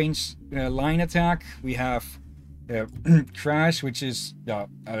long-range line attack. We have Crash, which is a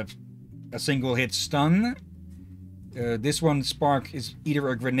single-hit stun. This one, Spark, is either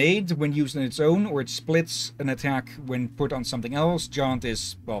a grenade when used on its own, or it splits an attack when put on something else. Jaunt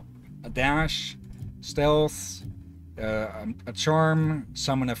is, well, a dash, stealth, a charm,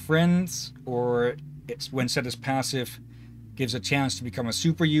 summon a friend, or it's when set as passive, gives a chance to become a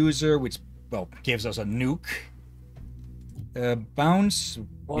super user, which, well, gives us a nuke. Bounce,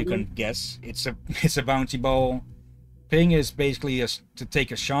 you can guess, it's a bouncy ball. Ping is basically to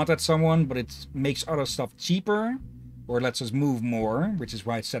take a shot at someone, but it makes other stuff cheaper, or lets us move more, which is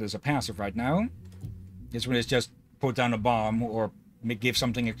why it's set as a passive right now. This one is just put down a bomb, or give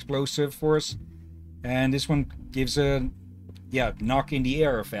something explosive for us. And this one gives a, knock in the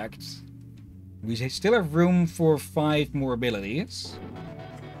air effect. We still have room for 5 more abilities.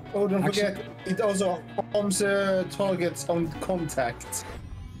 Oh, don't forget, it also harms targets on contact.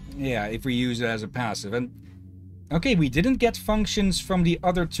 Yeah, if we use it as a passive. And okay, we didn't get functions from the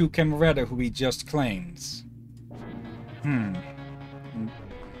other 2 Camerata who we just claimed.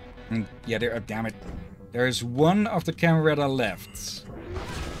 Yeah, damn it. There's one of the Camerata left.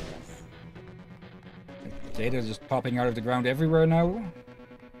 Okay, they're just popping out of the ground everywhere now.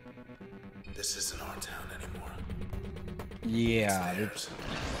 This isn't our town anymore. Yeah. Theirs.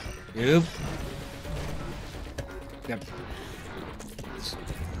 Oop. Give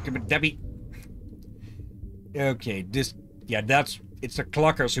it, Debbie. Okay, it's the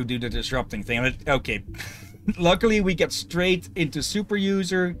clockers who do the disrupting thing. Okay, luckily we get straight into super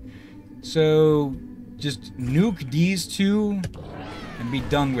user, so just nuke these 2 and be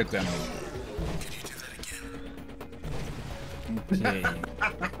done with them. Okay.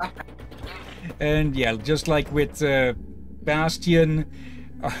 And yeah, just like with Bastion,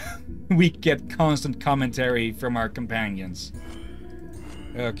 we get constant commentary from our companions.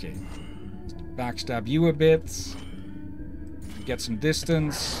 Okay. Backstab you a bit. Get some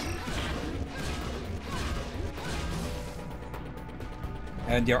distance.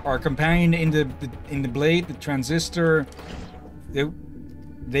 And yeah, our companion in the blade, the Transistor,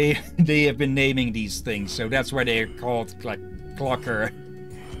 they have been naming these things, so that's why they're called like Clocker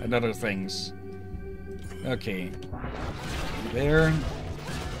and other things. Okay. There.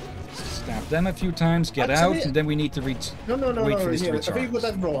 Stab them a few times, get out, and then we need to reach. No, wait for this to I recharge. think you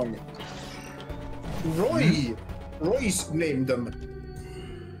got that wrong. Royce named them.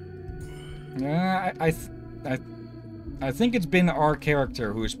 I think it's been our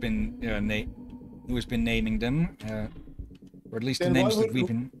character who's been naming them, or at least the names that we've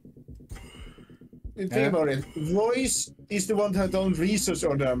been. Think about it. Royce is the one that had done research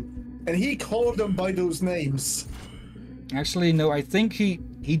on them, and he called them by those names. Actually, no. I think he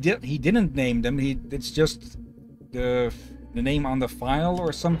didn't name them. It's just the name on the file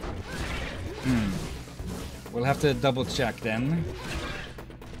or something. We'll have to double check then.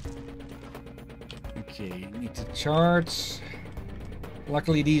 Okay, need to charge.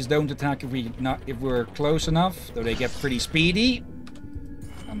 Luckily, these don't attack if we're close enough, though they get pretty speedy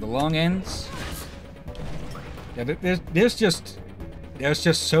on the long ends. Yeah, there's just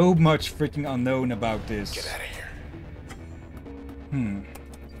so much freaking unknown about this. Get out of here.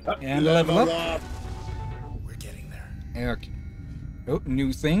 And level up. We're getting there. Okay. Oh,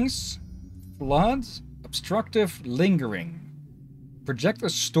 new things. Flood. Obstructive lingering. Project a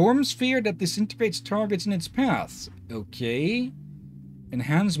storm sphere that disintegrates targets in its path. Okay.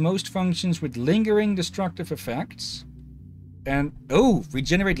 Enhance most functions with lingering destructive effects. And,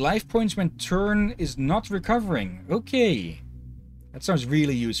 regenerate life points when turn is not recovering. Okay. That sounds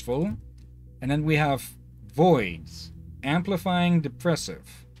really useful. And then we have Voids. Amplifying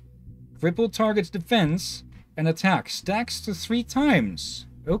depressive. Cripple target's defense and attack stacks to 3 times.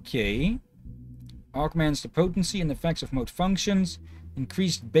 Okay. Augments the potency and effects of most functions.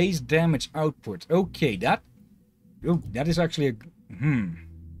 Increased base damage output. Okay, that is actually a...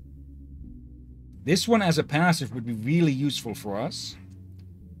 This one as a passive would be really useful for us.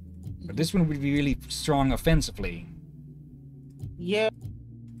 But this one would be really strong offensively. Yeah.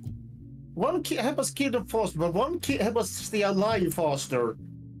 One help us kill them faster, but one help us stay alive faster.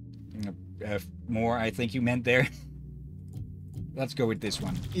 more, I think you meant there. Let's go with this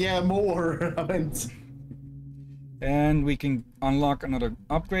one. Yeah, more. I meant. And we can unlock another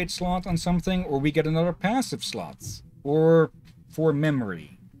upgrade slot on something, or we get another passive slot. Or for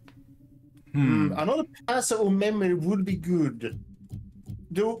memory. Another passive or memory would be good.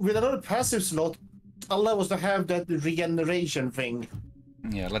 With another passive slot, allow us to have that regeneration thing.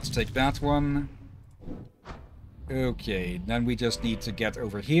 Yeah, let's take that one. Okay, then we just need to get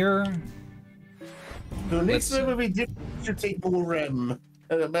over here. The next level we did should take more REM.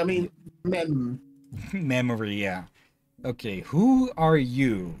 Mem. Memory, yeah. Okay, who are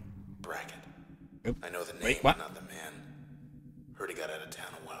you? Brackett. Oop. I know the name, Wait, but what? not the man. Heard he got out of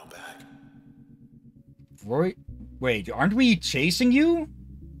town a while back. Roy? Wait, aren't we chasing you?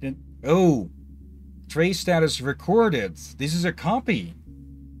 Oh. Trace status recorded. This is a copy.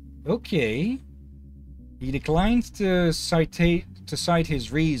 Okay. He declined to cite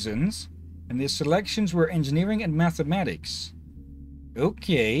his reasons, and his selections were engineering and mathematics.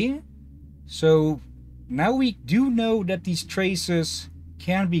 Okay. So, now we do know that these traces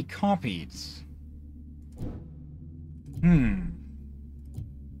can be copied.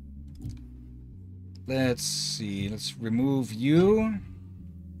 Let's see. Let's remove you.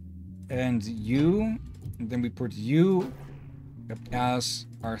 And you. And then we put you as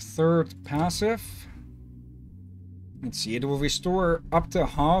our third passive. Let's see. It will restore up to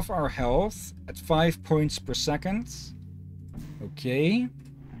half our health at 5 points per second. Okay.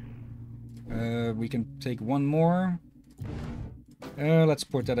 We can take one more. Let's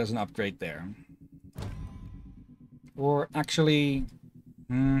put that as an upgrade there. Or actually...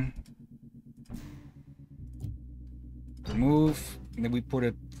 remove, and then we put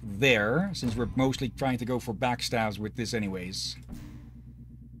it there, since we're mostly trying to go for backstabs with this anyways.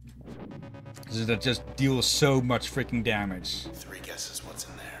 Because that just deals so much freaking damage. 3 guesses what's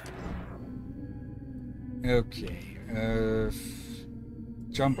in there. Okay,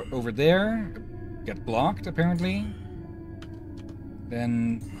 jump over there, get blocked apparently.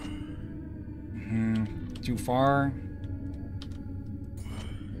 Then, too far.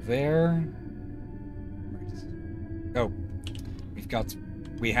 There. Oh,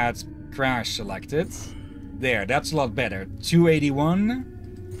 we had crash selected. There, that's a lot better. 281.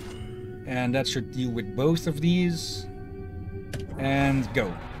 And that should deal with both of these. And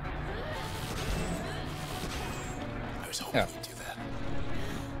go. I was hoping you'd do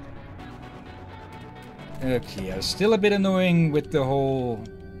that. Okay, still a bit annoying with the whole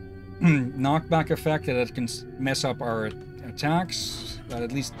knockback effect that it can mess up our attacks. But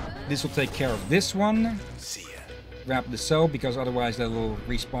at least this will take care of this one. See ya. Grab the cell, because otherwise that will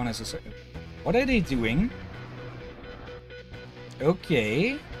respawn as a... What are they doing?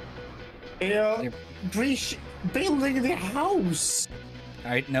 Okay. They're building the house.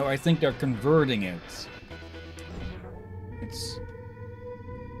 I think they're converting it. It's...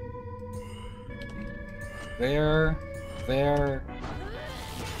 There.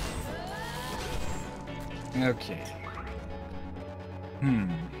 Okay.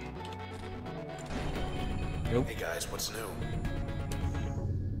 Nope. Hey guys, what's new?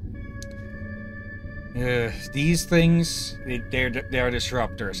 These things, they're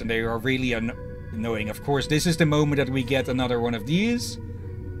disruptors, and they are really annoying. Of course, this is the moment that we get another one of these,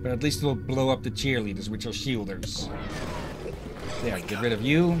 but at least it'll blow up the cheerleaders, which are shielders. There, get rid of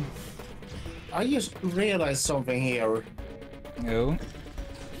you. I just realized something here. No.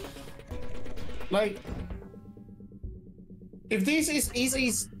 Like, if this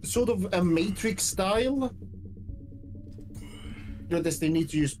is sort of a Matrix style, that they need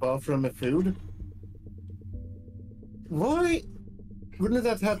to use bathroom and food. Why wouldn't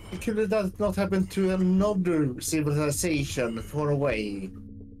that could that not happen to another civilization far away?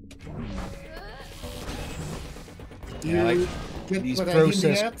 Yeah, like get these what I hinted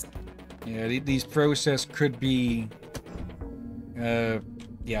process. at? Yeah, these process could be. Yeah,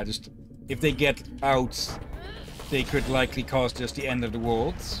 just if they get out, they could likely cause just the end of the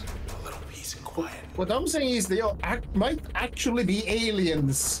world. A little peace and quiet. What I'm saying is they might actually be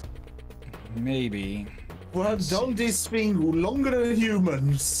aliens Maybe. who have done this thing longer than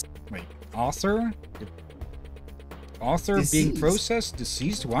humans. Wait, author? Author being Deceased. processed?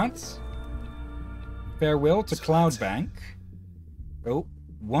 Deceased? What? Farewell to So Cloud that's it. Bank. Oh,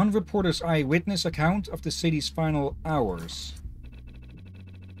 one reporter's eyewitness account of the city's final hours.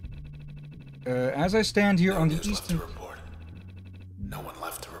 As I stand here on the News left to eastern... report. No one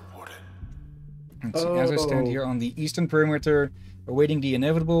left to report it. Let's see, as I stand Oh. here on the eastern perimeter, awaiting the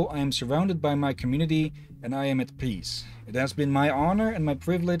inevitable, I am surrounded by my community, and I am at peace. It has been my honor and my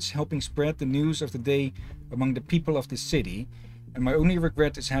privilege helping spread the news of the day among the people of the city, and my only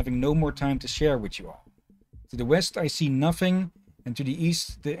regret is having no more time to share with you all. To the west I see nothing, and to the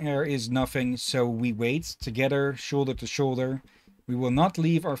east there is nothing, so we wait, together, shoulder to shoulder. We will not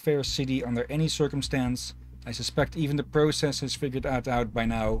leave our fair city under any circumstance. I suspect even the process has figured that out by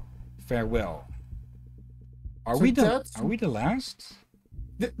now. Farewell. Are we the last?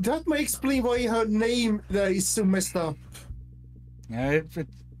 That might explain why her name there is so messed up.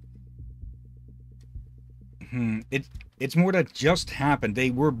 It's more that just happened.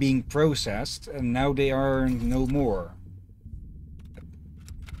 They were being processed, and now they are no more.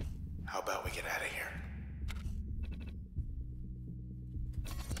 How about we get out of here?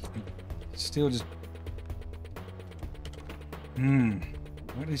 Still just...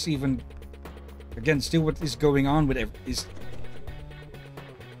 What is even... Again, still what is going on with is...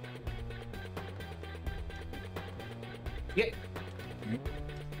 Yeah.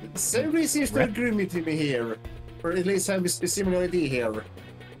 Somebody seems to agree with me here. Or at least have a similar idea here.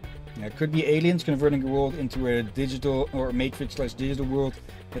 Yeah, it could be aliens converting the world into a digital or matrix/digital world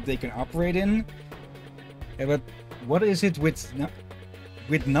that they can operate in. Yeah, but what is it with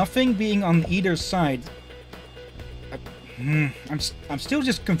nothing being on either side? I'm still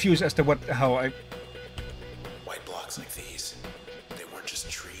just confused as to how I... White blocks like these, they weren't just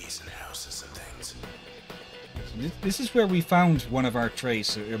trees and houses and things. This is where we found one of our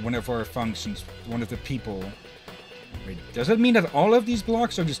traces, one of our functions, one of the people. Wait, does that mean that all of these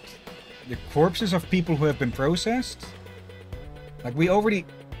blocks are just the corpses of people who have been processed? Like we already...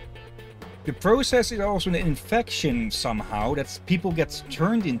 The process is also an infection somehow, that people get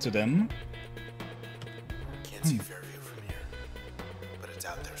turned into them. Can't see Fairview from here, but it's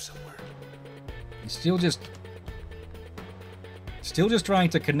out there somewhere. It's still just trying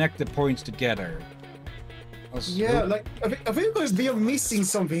to connect the points together. Also, Yeah, like I feel like we are missing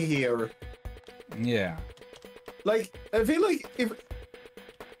something here. Yeah. Like I feel like if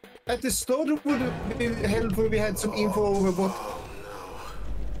at the start it would have been helpful if we had some info over what.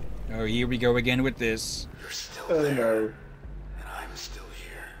 Oh, here we go again with this. You're still Oh there, no. and I'm still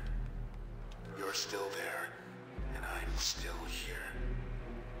here. You're still there, and I'm still here.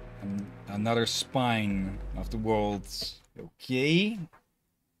 Another spine of the worlds. Okay.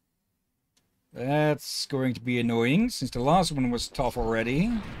 That's going to be annoying, since the last one was tough already.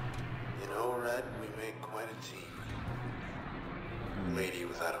 You know, Red, we make quite a team. Lady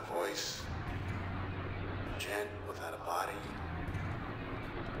without a voice. Gent without a body.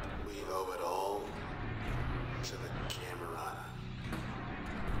 We owe it all to the Camerata.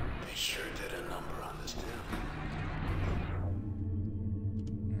 They sure did a number on this town.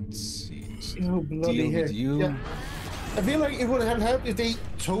 Let's see. Oh, bloody Deal heck. with you. Yeah. I feel like it would have helped if they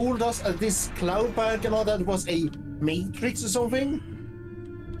told us that this cloud bank and all that was a matrix or something.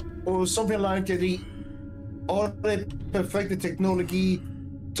 Or something like the already perfected technology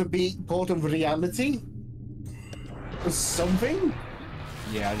to be part of reality. Or something.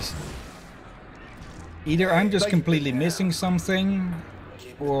 Yeah, either I'm just Like- completely missing something,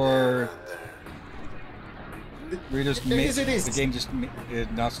 or we're just Yes, it is. the game just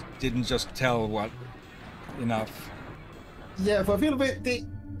didn't just tell what enough. Yeah, but I feel like they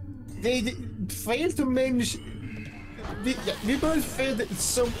failed to mention. We both failed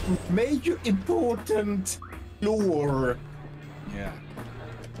some major important lore. Yeah,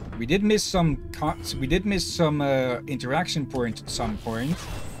 we did miss some interaction points at some point,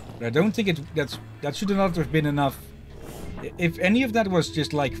 but I don't think that should not have been enough. If any of that was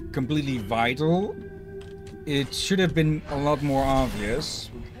just like completely vital, it should have been a lot more obvious.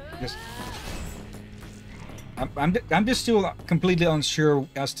 Just, I'm just still completely unsure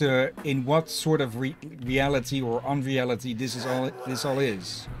as to in what sort of reality or unreality this all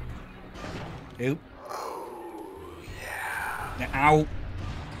is. Oop. Ow.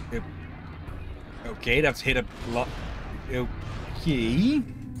 Oop. Okay, that's hit a lot. Okay.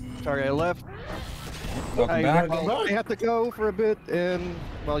 Sorry, I left. Welcome back. I have to go for a bit, and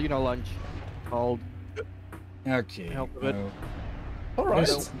well, you know, lunch called. Okay. Help a bit. All right.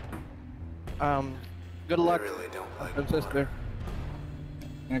 So, good luck, I really don't like Transistor.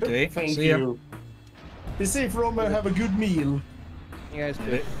 Okay. Thank See ya. you. Be safe, Roma. Have a good meal. You guys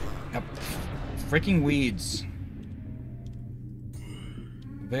too. Yep. Freaking weeds.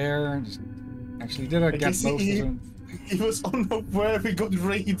 There. Actually, did I get guess most of he- them? It was unaware we got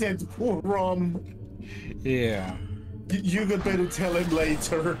raided. Poor Ron. Yeah. You got better tell him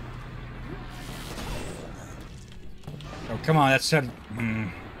later. Oh, come on. That said.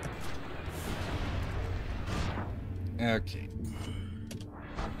 Okay.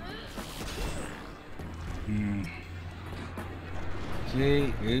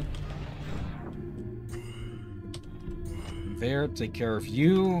 Okay. Good. there. Take care of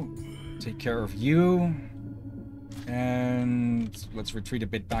you. Take care of you. And let's retreat a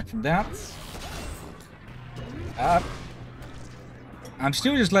bit back from that. I'm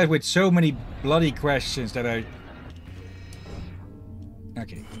still just left with so many bloody questions that I...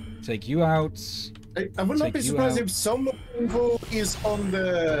 Okay, take you out. I would not be surprised if some info is on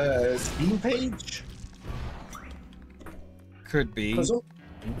the Steam page. Could be.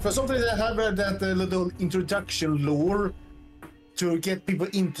 For something that have that little introduction lore to get people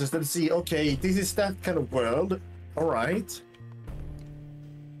interested and see, okay, this is that kind of world. All right.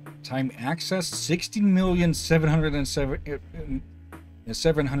 Time access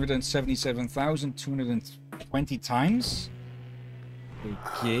 16,777,220 times.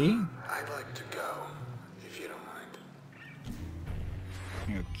 Okay. I'd like to go, if you don't mind.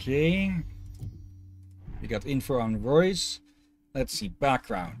 Okay. We got info on Royce. Let's see,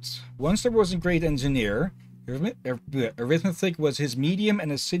 background. Once there was a great engineer. Arithmetic was his medium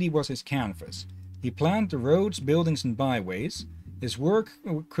and a city was his canvas. He planned the roads, buildings, and byways. His work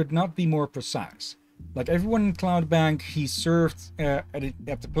could not be more precise. Like everyone in Cloudbank, he served at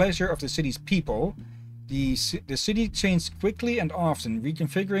the pleasure of the city's people. The city changed quickly and often,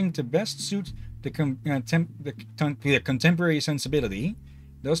 reconfiguring to best suit the contemporary sensibility.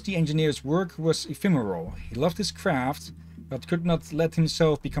 Thus, the engineer's work was ephemeral. He loved his craft, but could not let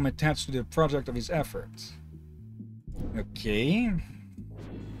himself become attached to the project of his effort. Okay.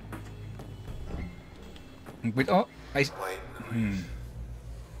 With all, I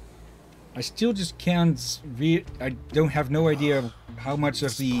still just can't I don't have no idea how much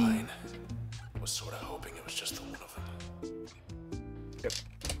of the... Was sort of hoping it was just the one of them.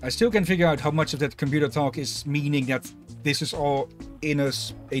 I still can figure out how much of that computer talk is meaning that this is all in a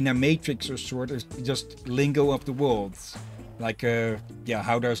matrix or sort of just lingo of the world. Like, yeah,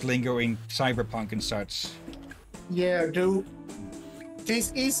 how there's lingo in Cyberpunk and such. Yeah, though,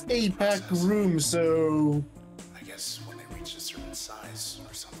 this is a packed room, so... I guess when they reach a certain size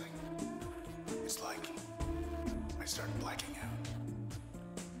or something, it's like I start blacking out.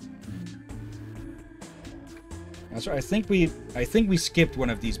 That's right. I think we skipped one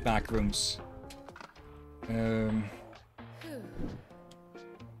of these back rooms.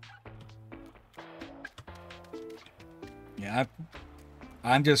 Yeah,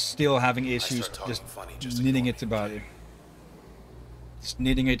 I'm just still having issues just knitting it about it. Just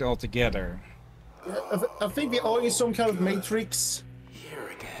knitting it all together. I think we are in some kind of matrix.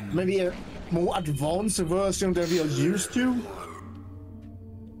 Maybe a more advanced version than we are used to.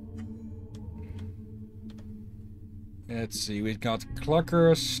 Let's see, we've got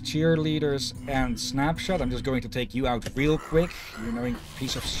Cluckers, Cheerleaders, and Snapshot. I'm just going to take you out real quick, you annoying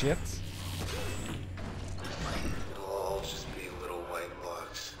piece of shit. It'll all just be little white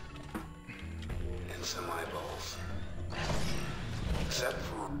blocks. And some eyeballs. Except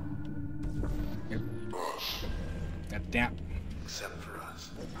for... Yep. Damn. Except for us.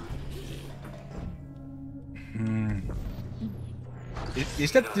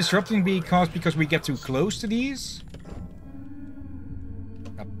 Is that disrupting being caused because we get too close to these?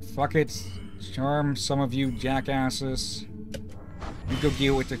 Fuck it. Charm some of you jackasses. You go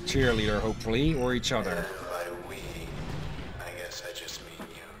deal with the cheerleader, hopefully, or each other. By we, I guess I just mean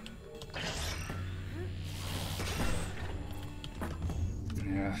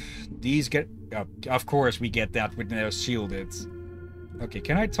you. Yeah, these get... of course we get that when they're shielded. Okay,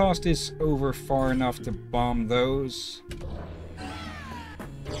 can I toss this over far enough to bomb those?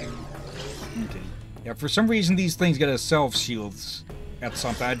 Okay. Yeah, for some reason these things get a self-shield at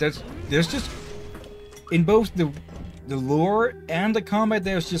some point. There's just... in both the lore and the combat,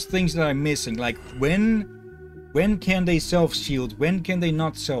 there's just things that I'm missing. Like, when can they self-shield? When can they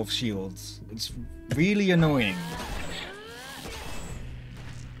not self-shield? It's really annoying.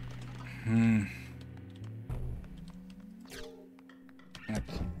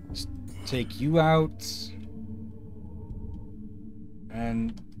 Let's take you out.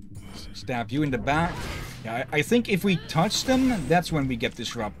 And stab you in the back. Yeah, I think if we touch them, that's when we get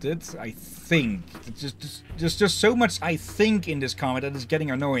disrupted. I think. There's just so much I think in this combat that is getting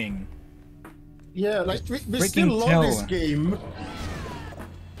annoying. Yeah, like we still love this game,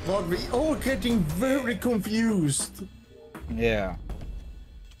 but we all getting very confused. Yeah.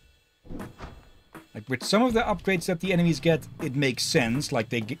 Like with some of the upgrades that the enemies get, it makes sense. Like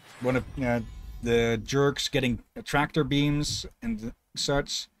they get one of the jerks getting tractor beams and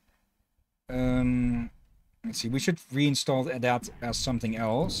such. Let's see, we should reinstall that as something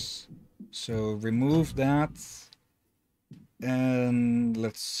else. So remove that. And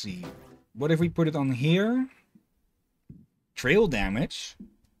let's see. What if we put it on here? Trail damage.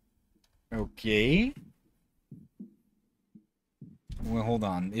 Okay. well, hold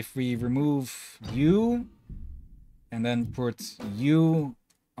on. If we remove you and then put you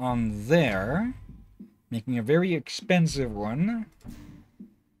on there, making a very expensive one.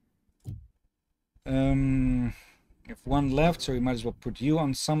 If one left, so we might as well put you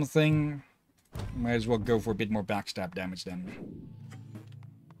on something. Might as well go for a bit more backstab damage then.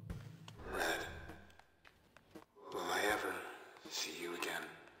 Red, will I ever see you again?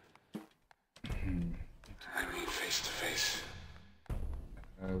 I mean, face to face.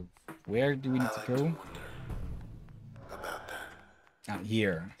 Where do we need I to like go? to wonder about that.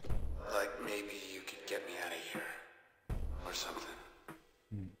 Here. Like maybe you could get me out of here, or something.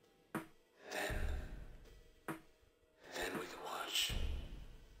 Then we could watch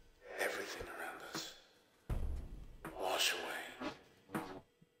everything around us wash away,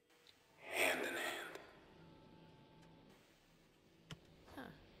 hand in hand.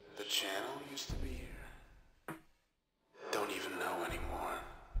 The channel used to be here. Don't even know anymore.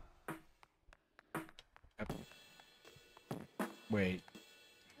 Wait.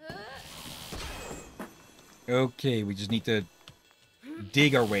 Okay, we just need to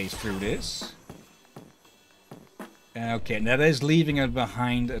dig our way through this. Okay, that is leaving it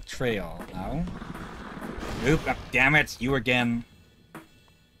behind a trail now. Oop, damn it, you again.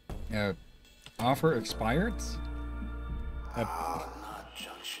 Offer expired? Not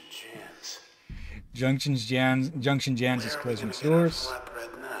Junction Jans. Junction Jans is Where are we closing gonna its get our doors.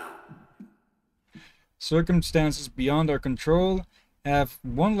 flatbread now? Circumstances beyond our control have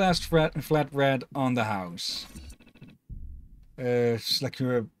one last flatbread on the house. It's like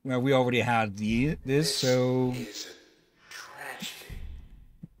well, we already had this, so Is a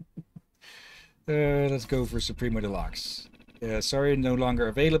tragedy. let's go for Supremo Deluxe. Sorry, no longer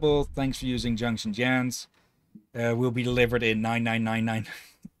available. Thanks for using Junction Jans. Will be delivered in 9999.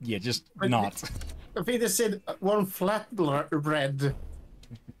 Yeah, just not. I think they said one flatbread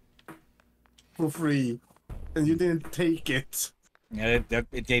for free, and you didn't take it. Yeah,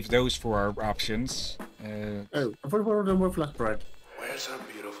 it gave those for our options. Oh, I thought one of them were flatbread. Where's our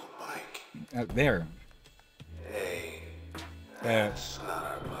beautiful bike? There. Hey, that's not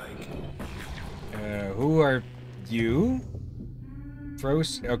our bike. Who are you?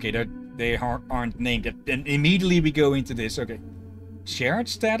 Pros? Okay, they aren't named. And immediately we go into this. Okay. Shared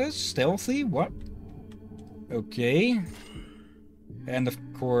status? Stealthy? What? Okay. And of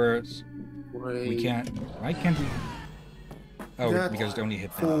course, we can't... Why can't we... Oh, That because it only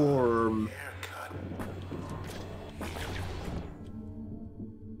hit them. form. Haircut.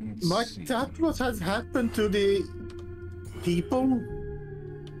 Let's But see. that what has happened to the people?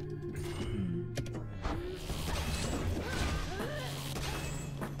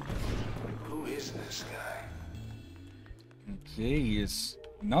 Who is this guy? Okay, he is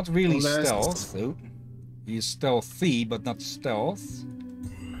not really Unless- stealth, though. He is stealthy, but not stealth.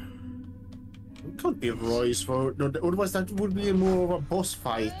 It could be Royce for no, otherwise that would be more of a boss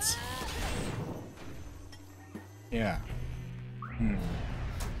fight. Yeah.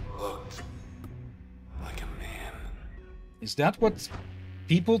 Looked like a man. Is that what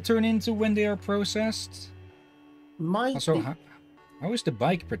people turn into when they are processed? Might Also, be. how is the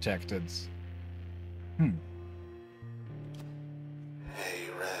bike protected? Hey,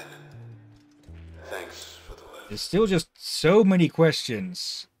 Red. Thanks for the lift. There's still just so many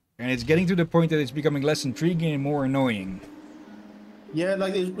questions. And it's getting to the point that it's becoming less intriguing and more annoying. Yeah,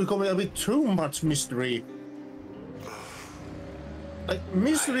 like it's becoming a bit too much mystery. Like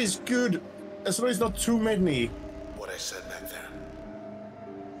mystery is good as long as not too many. What I said back there.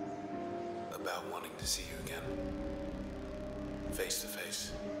 About wanting to see you again. Face to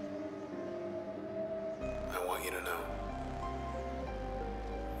face. I want you to know.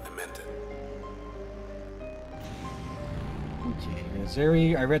 I meant it. Okay,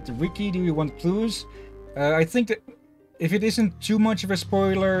 Zeri, I read the wiki. Do you want clues? I think that if it isn't too much of a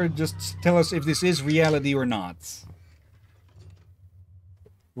spoiler, just tell us if this is reality or not.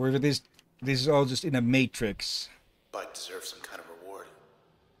 Or if this is all just in a matrix. Bike deserves some kind of reward.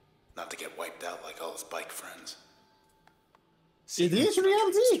 Not to get wiped out like all his bike friends. It is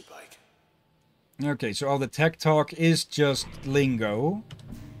reality. Bike. Okay, so all the tech talk is just lingo.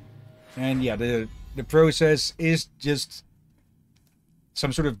 And yeah, the process is just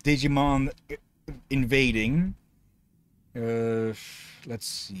some sort of Digimon invading. Let's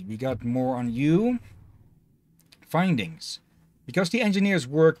see, we got more on you. Findings. Because the engineer's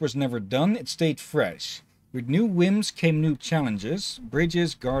work was never done, it stayed fresh. With new whims came new challenges.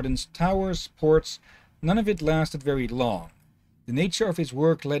 Bridges, gardens, towers, ports, none of it lasted very long. The nature of his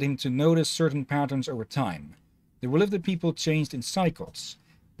work led him to notice certain patterns over time. The will of the people changed in cycles.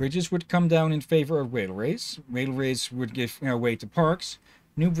 Bridges would come down in favor of railways. Railways would give way to parks.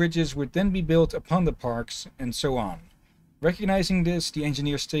 New bridges would then be built upon the parks, and so on. Recognizing this, the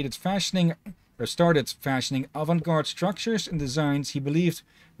engineer started fashioning avant-garde structures and designs he believed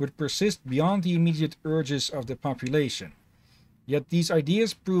would persist beyond the immediate urges of the population. Yet these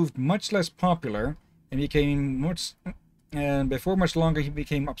ideas proved much less popular and before much longer he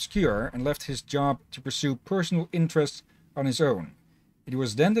became obscure and left his job to pursue personal interests on his own. It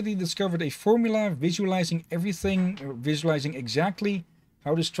was then that he discovered a formula visualizing exactly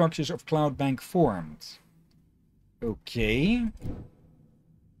how the structures of Cloud Bank formed. Okay.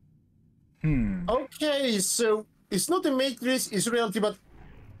 Okay, so it's not a matrix, it's reality, but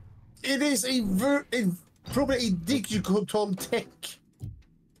it is probably a digital tech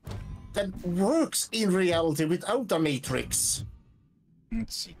that works in reality without a matrix.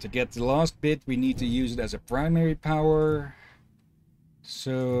 Let's see. To get the last bit, we need to use it as a primary power.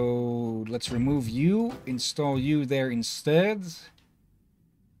 So let's remove you, install you there instead.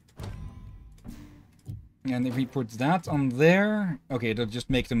 And if we put that on there, okay, it'll just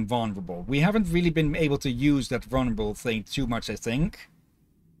make them vulnerable. We haven't really been able to use that vulnerable thing too much, I think.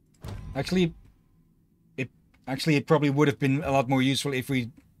 Actually, it probably would have been a lot more useful if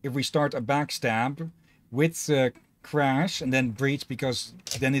we start a backstab with crash and then breach, because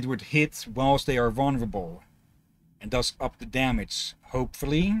then it would hit whilst they are vulnerable and thus up the damage,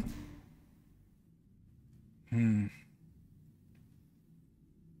 hopefully.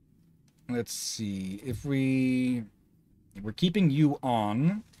 Let's see, if we're keeping you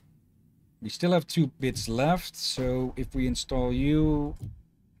on, we still have 2 bits left, so if we install you,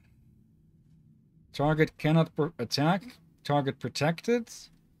 target cannot attack, target protected.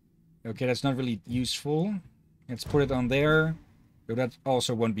 Okay, that's not really useful. Let's put it on there. So that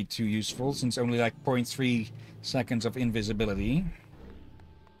also won't be too useful, since only like 0.3 seconds of invisibility.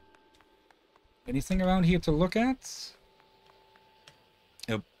 Anything around here to look at?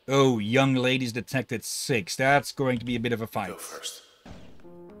 Oh, young ladies detected 6. That's going to be a bit of a fight. Go first.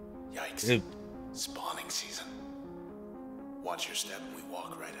 Yikes. Spawning season. Watch your step and we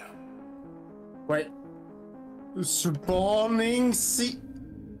walk right out. Wait. Spawning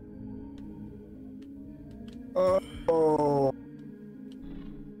Oh.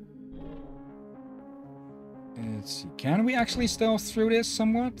 Let's see. Can we actually stealth through this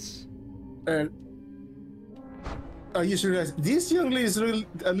somewhat? You should realize this young lady is a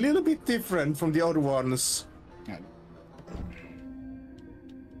little bit different from the other ones.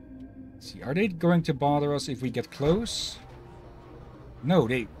 See, are they going to bother us if we get close? No,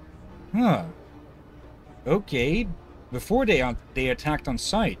 they... Huh. Okay. Before they attacked on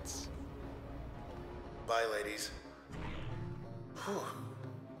sight. Bye, ladies.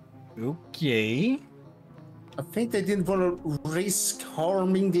 Okay. I think they didn't want to risk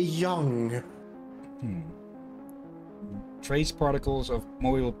harming the young. Trace particles of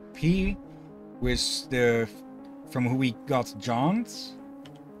Moil P with from who we got Johns.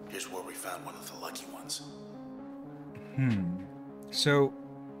 Here's where we found one of the lucky ones. So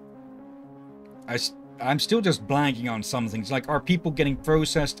I'm still just blanking on some things. Like, are people getting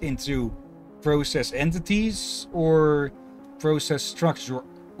processed into process entities or process structure,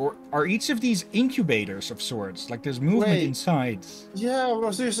 or are each of these incubators of sorts? Like, there's movement inside. Yeah, I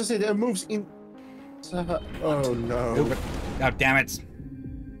was just to say there moves in. Oh no! Oh, damn it!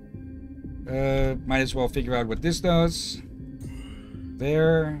 Might as well figure out what this does.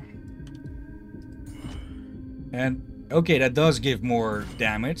 There. And okay, that does give more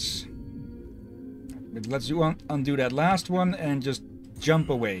damage. But let's undo that last one and just jump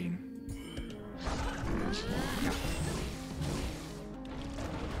away.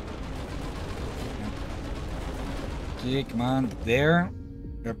 Okay, come on, there.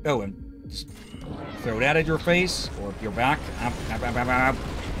 Oh, and just throw that at your face or your back. Up.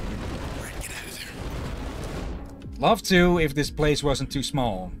 Love to, if this place wasn't too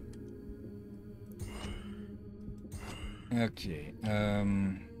small. Okay, a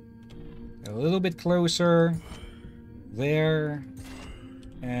little bit closer. There.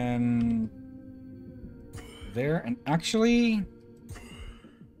 And there. And actually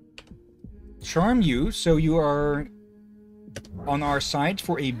charm you so you are on our side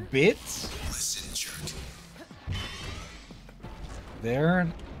for a bit. There,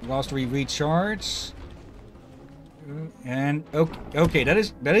 whilst we recharge. And okay, that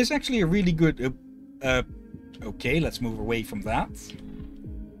is actually a really good. Okay, let's move away from that.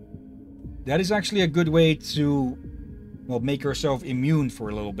 That is actually a good way to, well, make yourself immune for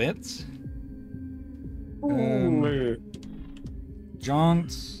a little bit.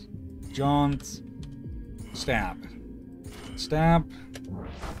 Jaunt, stab. Stab.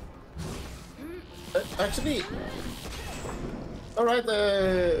 Actually, all right.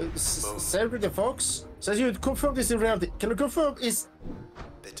 Sarah the Fox says you confirm this in reality. Can you confirm is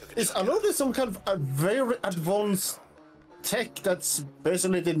I know there's some kind of a very advanced tech that's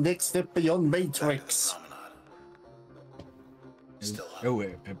basically the next step beyond Matrix. Oh,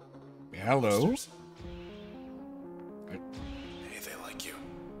 hello. Hey, they like you.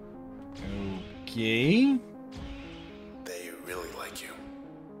 Okay. They really like you.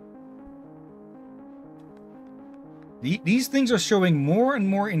 These things are showing more and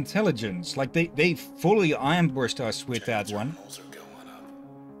more intelligence. Like they fully ambushed us with that one. Terminals are going up.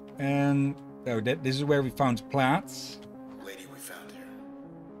 And this is where we found Platt. Lady we found here.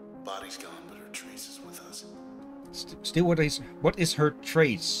 Body's gone, but her trace is with us. Still, what is her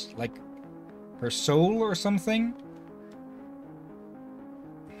trace? Like her soul or something?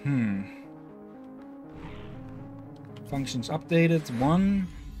 Functions updated. 1.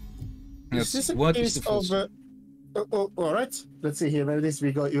 Is this a What case is the full... all right. Let's see here. Maybe this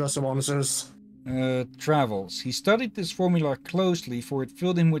we got you some answers. Travels. He studied this formula closely, for it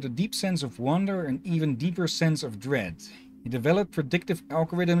filled him with a deep sense of wonder and even deeper sense of dread. He developed predictive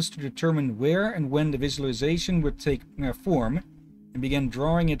algorithms to determine where and when the visualization would take form, and began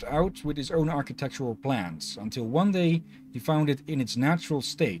drawing it out with his own architectural plans, until one day he found it in its natural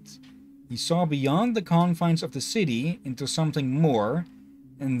state. He saw beyond the confines of the city into something more,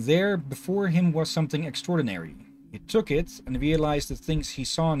 and there before him was something extraordinary. He took it and realized the things he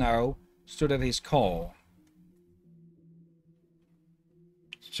saw now stood at his call.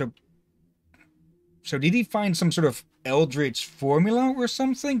 So did he find some sort of eldritch formula or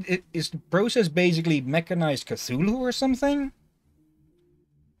something? Is the process basically mechanized Cthulhu or something?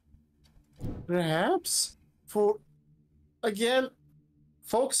 Perhaps. For again,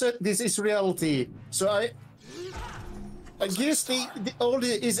 Fox said this is reality. So I guess the only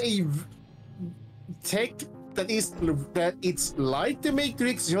is a tech that it's like the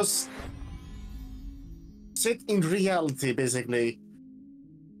Matrix, just set in reality, basically.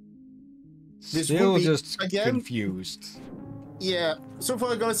 This Still would be, just again, confused. Yeah, so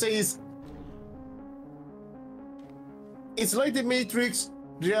far I'm gonna say is it's like the Matrix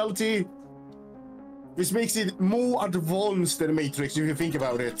reality, which makes it more advanced than the Matrix if you think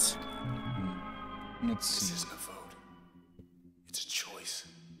about it. Let's This see. isn't a vote. It's a choice.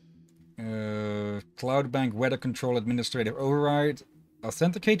 Cloud Bank Weather Control Administrative Override.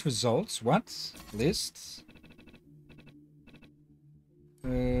 Authenticate results. What? Lists.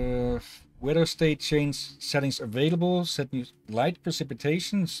 Weather state change settings available. Set new light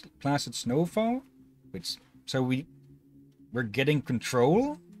precipitation. Placid snowfall. Which, so we're getting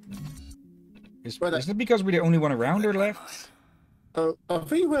control. Is it because we're the only one around or left? I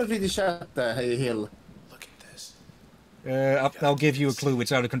think we're really chat there, hey Hill. Look at this. I'll give you a clue.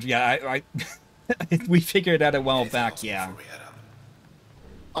 It's out of control. Yeah, we figured that a while Anything back. else Yeah. before we head up?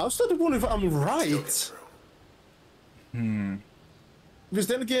 I was starting to wonder if I'm Still right. get through. Because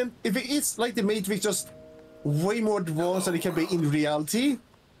then again, if it is like the Matrix, just way more advanced than it can be in reality,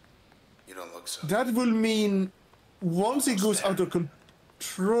 You don't look so. that will mean once it goes out of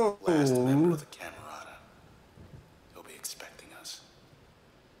control. Last member of the Camerata. He'll be expecting us.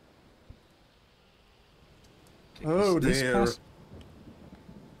 Oh Is this dear.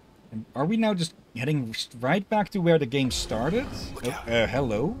 Are we now just heading right back to where the game started? Look out.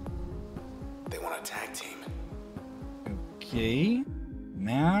 Hello. They want a tag team. Okay.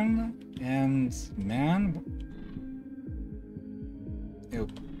 Man and man. Oh.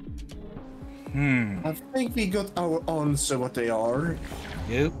 I think we got our answer what they are.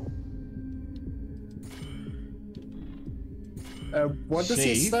 Yep. What does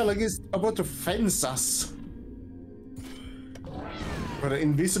he Save. smell like? He's about to fence us. With an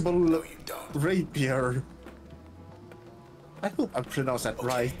invisible No, you don't. rapier. I hope I pronounced that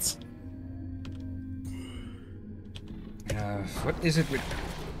right. What is it with...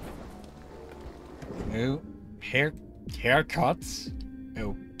 No. Haircuts?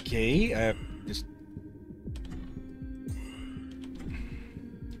 Okay, just...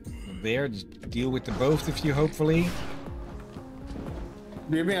 There, just deal with the both of you, hopefully.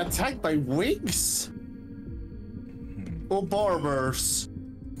 We're being attacked by wigs? Or barbers?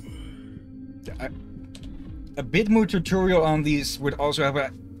 A bit more tutorial on these would also have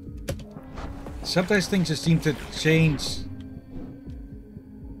a... Sometimes things just seem to change.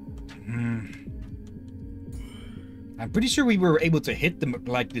 I'm pretty sure we were able to hit them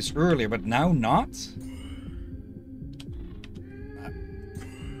like this earlier, but now not?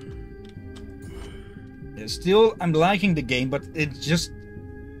 Still, I'm liking the game, but it just...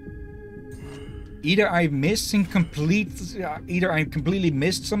 either I completely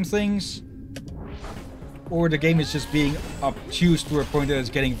missed some things, or the game is just being obtuse to a point that it's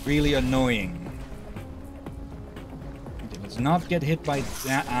getting really annoying. Okay, let's not get hit by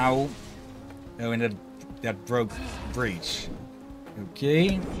that. Ow. Oh, and that broke breach.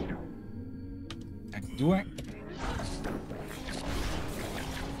 Okay. Do I?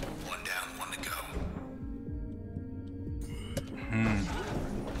 One down, one to go.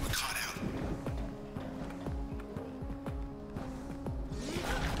 We're caught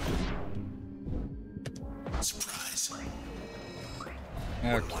out. Surprise. Okay.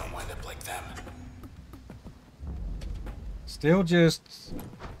 Wouldn't want to wind up like them. Still just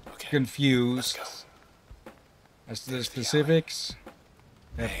Okay. confused Let's as to the specifics.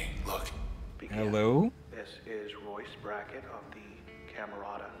 Hey, look. Hello? This is Royce Brackett of the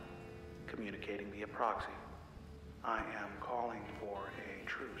Camerata, communicating via proxy. I am calling for a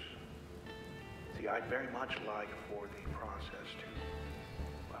truce. See, I'd very much like for the process to,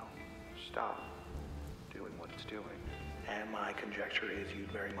 well, stop doing what it's doing. And my conjecture is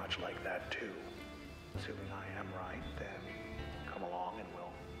you'd very much like that too. Assuming I am right, then come along and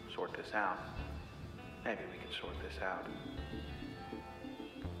we'll sort this out. Maybe we can sort this out.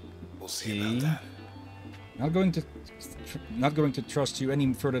 We'll see about that. Not going to trust you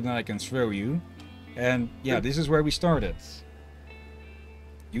any further than I can throw you. And yeah, this is where we started.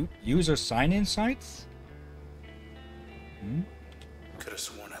 User sign-in sites? Could have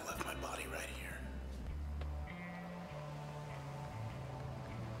sworn I left my body right here.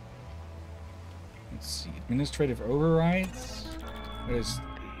 Let's see. Administrative overrides? What is... The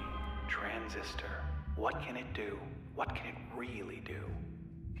transistor. What can it do? What can it really do?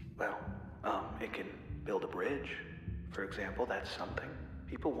 Well, it can build a bridge. For example, that's something.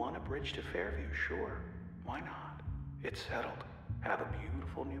 People want a bridge to Fairview, sure. Why not? It's settled. Have a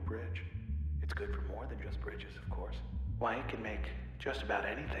beautiful new bridge. It's good for more than just bridges, of course. Why, it can make just about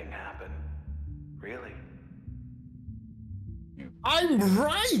anything happen. Really. I'm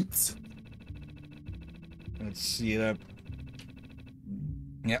right! Let's see that.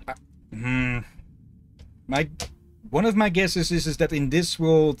 Yeah. One of my guesses is that in this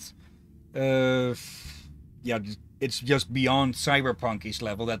world, yeah, it's just beyond cyberpunkish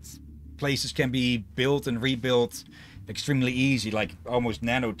level. That places can be built and rebuilt extremely easy, like almost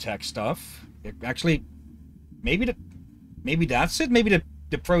nanotech stuff. Actually, maybe that's it. Maybe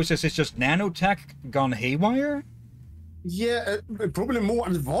the process is just nanotech gone haywire. Yeah, probably more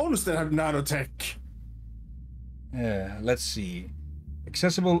advanced than nanotech. Let's see.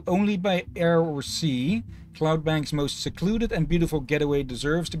 Accessible only by air or sea, Cloudbank's most secluded and beautiful getaway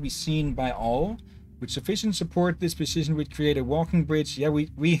deserves to be seen by all. With sufficient support, this precision would create a walking bridge. Yeah,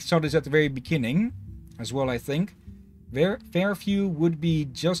 we saw this at the very beginning as well, I think. Fairview would be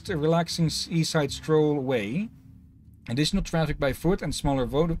just a relaxing seaside stroll away. Additional traffic by foot and smaller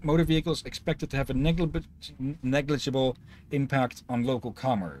motor vehicles expected to have a negligible impact on local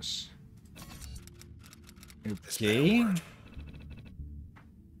commerce. Okay.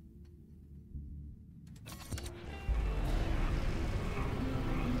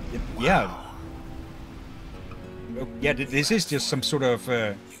 Yeah. Oh, yeah, this is just some sort of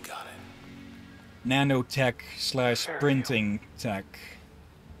You got it. nanotech / printing tech.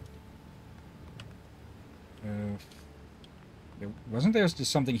 Wasn't there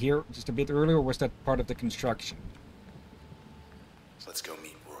just something here just a bit earlier, or was that part of the construction? Let's go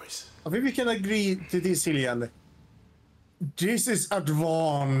meet Royce. I think we can agree to this, Hillyan. This is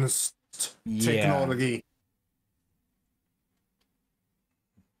advanced technology.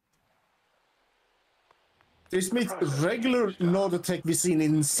 This makes regular nanotech we seen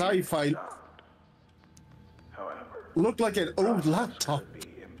in sci-fi However, look like an old laptop.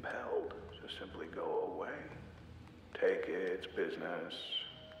 be impelled to simply go away. Take its business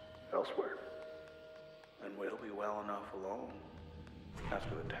elsewhere. And we'll be well enough alone. As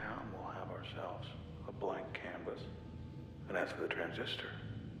for the town, we'll have ourselves a blank canvas. And as for the transistor,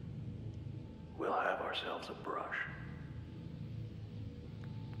 we'll have ourselves a brush.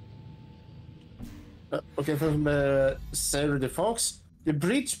 Okay, from Sarah the Fox. The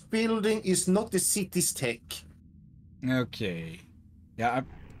bridge building is not the city's tech. Okay. Yeah.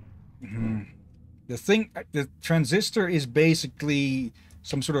 The transistor is basically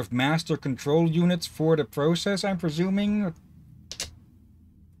some sort of master control unit for the process, I'm presuming.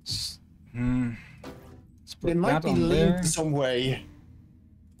 Let's put It might that be on linked there. some way.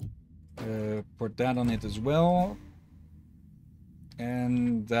 Put that on it as well.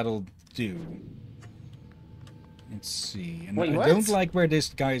 And that'll do. Let's see. And Wait, I what? don't like where this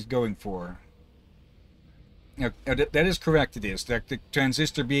guy is going for. That is correct, it is. The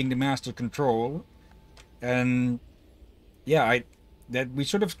transistor being the master control And yeah, we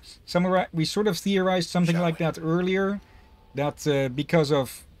sort of theorized something like that earlier, that because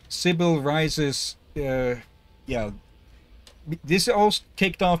of Sybil Rice's this all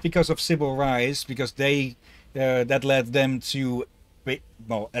kicked off because of Sybil Rice, because they that led them to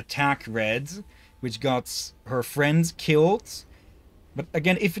attack Red, which got her friend killed. But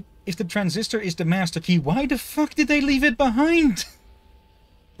again, if the transistor is the master key, why the fuck did they leave it behind?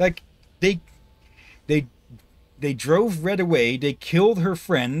 Like, they drove Red away, they killed her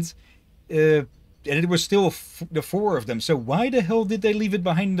friend, and it was still the four of them. So why the hell did they leave it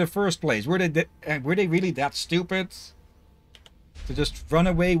behind in the first place? Were they really that stupid to just run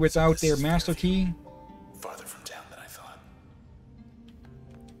away without their master key? Farther from town than I thought.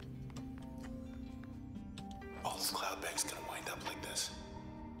 All this cloud bank's gonna wind up like this.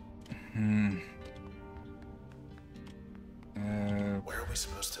 Where are we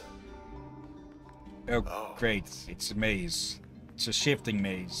supposed to? Oh, great. It's a maze. It's a shifting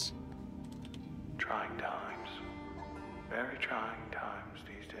maze. Trying times. Very trying times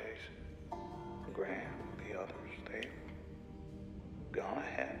these days. Graham, the others, they've gone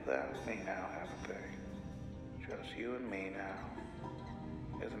ahead without me now, haven't they? Just you and me now,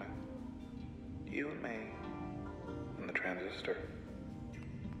 isn't it? You and me. And the transistor.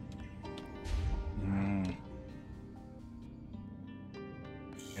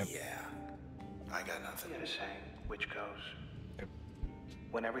 Yep. Yeah. I got nothing. It is saying which goes. Yep.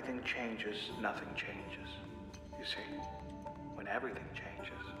 When everything changes, nothing changes. You see? When everything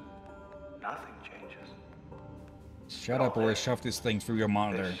changes, nothing changes. Shut up or shove this thing through your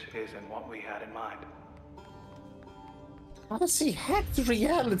monitor. This isn't what we had in mind. Honestly, hacked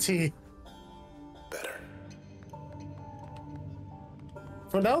reality. Better.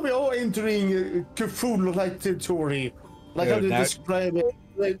 For now, we're all entering Cthulhu-like territory. Like how they describe it,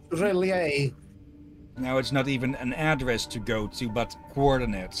 like relay. Now it's not even an address to go to, but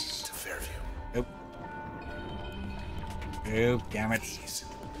coordinates. To Fairview. Oh. Oh, damn it. Please.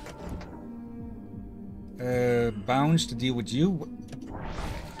 Bounce to deal with you.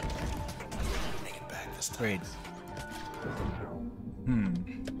 Make it back this time. Wait.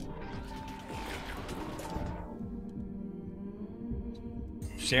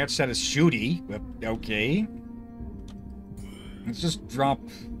 Shared status shooty. Okay. Let's just drop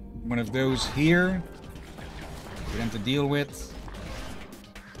one of those here for them to deal with.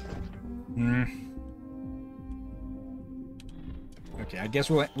 Okay, I guess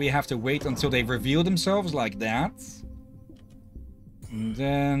we have to wait until they reveal themselves like that. And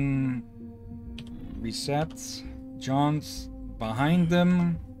then reset. John's behind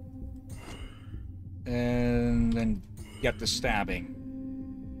them. And then get the stabbing.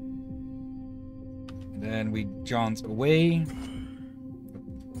 And then we jaunt away.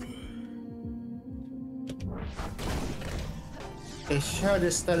 They share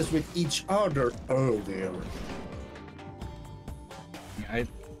their status with each other. Oh dear.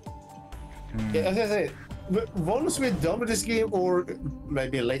 Yeah, as I say, once we're done with this game, or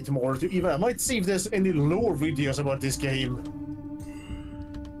maybe late tomorrow, even I might see if there's any lore videos about this game.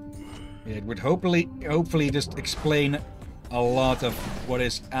 It would hopefully just explain a lot of what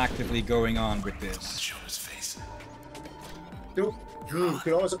is actively going on with this. Show his face. You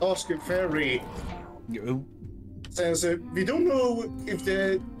could also ask a fairy. Since we don't know if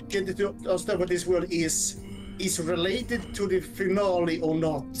the get to understand what this world is related to the finale or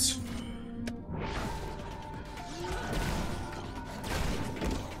not.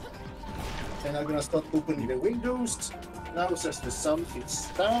 And I'm gonna start opening the windows. Now says the sun is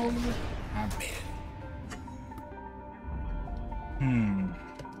down.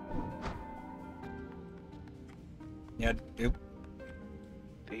 Yeah.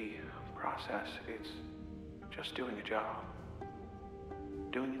 The process, it's just doing a job.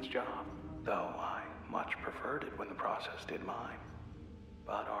 Doing its job. Though I much preferred it when the process did mine.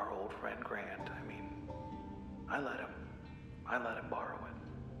 But our old friend Grant, I mean, I let him borrow it.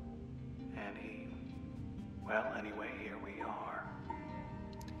 And well, anyway, here we are.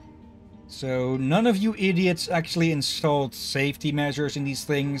 So none of you idiots actually installed safety measures in these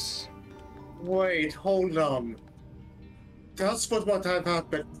things? Wait, hold on. That's what had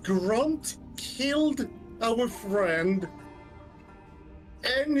happened. Grunt killed our friend,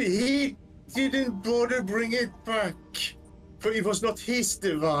 and he didn't bother bring it back, for it was not his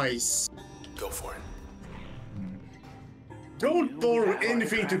device. Go for it. Don't borrow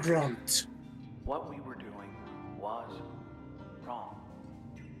anything to Grunt. What we were doing was wrong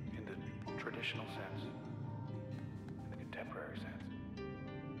in the traditional sense, in the contemporary sense.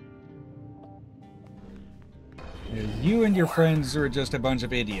 You and your friends are just a bunch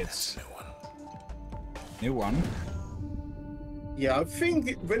of idiots. New one. New one. Yeah, I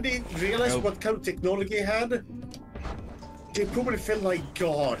think when they realized Nope. what kind of technology they had, they probably felt like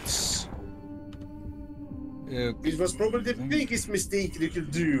gods. It was probably the biggest mistake they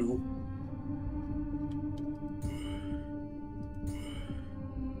could do.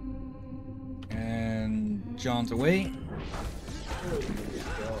 And jaunt away.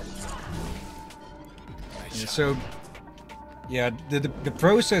 So, yeah, the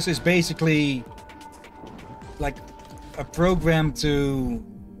process is basically like a program to,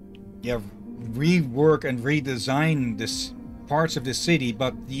 yeah, rework and redesign this parts of the city,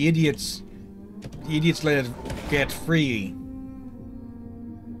 but the idiots let it get free.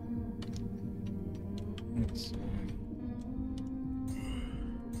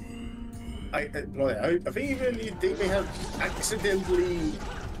 I think even they may have accidentally.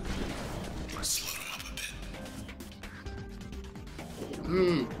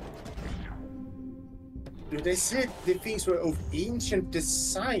 They said the things were of ancient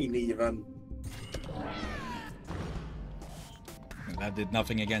design, even. That did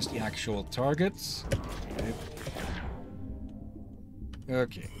nothing against the actual targets.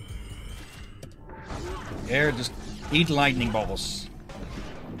 Okay. There, just eat lightning balls.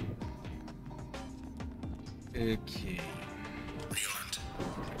 Okay.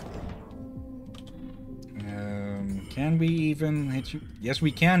 Can we even hit you? Yes, we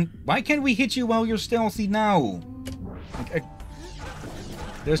can. Why can't we hit you while you're stealthy now?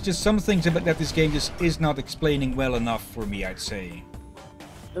 There's just some things about that this game just is not explaining well enough for me, I'd say.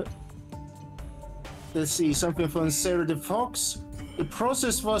 Let's see, something from Sarah the Fox. The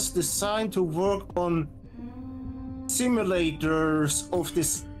process was designed to work on simulators of the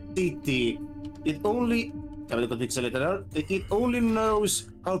city. It only knows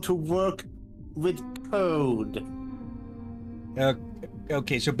how to work with code.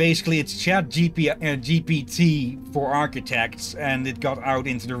 Okay, so basically it's GPT for architects, and it got out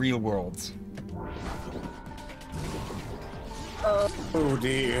into the real world. Oh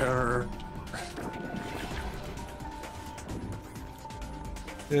dear.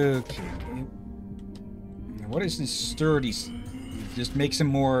 Okay. What is this sturdy? It just makes him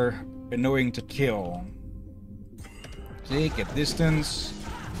more annoying to kill. Take at distance.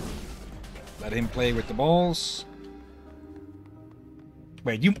 Let him play with the balls.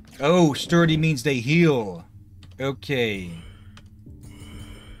 Wait, you... Oh, sturdy means they heal. Okay.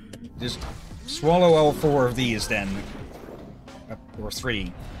 Just swallow all 4 of these then. Or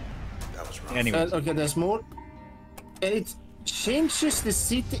 3. That was wrong. Anyway. Okay, there's more. And it changes the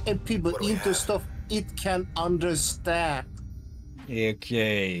city and people into stuff it can understand.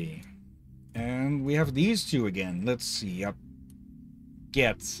 Okay. And we have these 2 again. Let's see.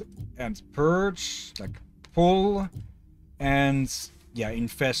 Get and purge. Like pull. And... yeah,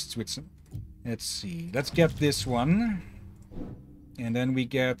 infests with some... Let's see. Let's get this one. And then we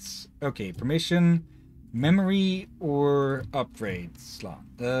get... okay, permission, memory, or upgrade slot.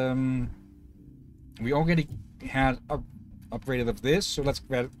 We already had upgraded of this, so let's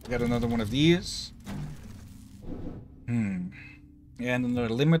get another one of these. And another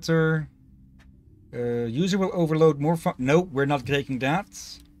limiter. User will overload more fun... Nope, we're not taking that.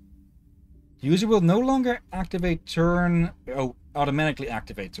 User will no longer activate turn... Oh, automatically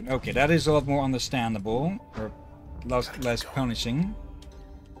activate turn. Okay, that is a lot more understandable. Or less punishing.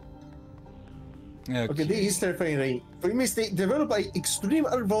 Okay, this is terrifying. For me, they develop an extreme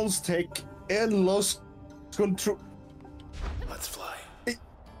advanced tech and lost control. Let's fly.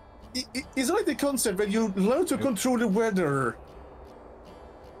 It's like the concept when you learn to control the weather.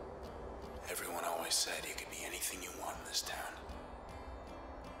 Everyone always said you could be anything you want in this town.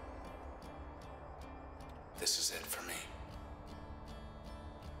 This is it for me.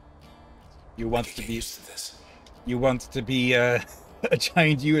 You want Get to be... used to this. You want to be a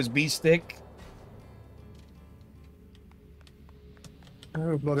giant USB stick?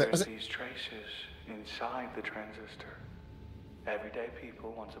 Oh, bloody. There's these traces inside the transistor. Everyday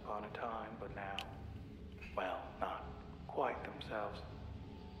people once upon a time, but now, well, not quite themselves.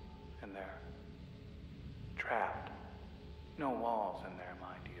 And they're trapped. No walls in there,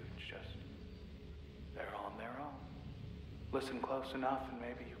 mind you. It's just, they're on their own. Listen close enough and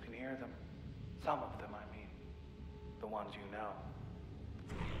maybe you can hear them. Some of them, I mean. The ones you know.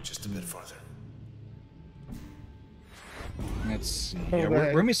 Just a bit farther. Let's see. Yeah,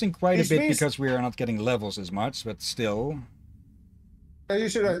 we're missing quite a This bit means- because we are not getting levels as much, but still. You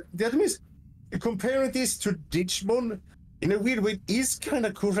should, that means comparing this to Digimon in a weird way is kind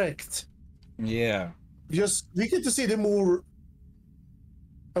of correct. Yeah. Because we get to see the more.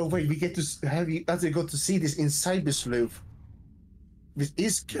 Oh wait, we get to have you actually got to see this in Cyber Sleuth, which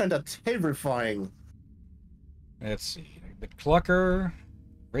is kind of terrifying. Let's see. The Clucker,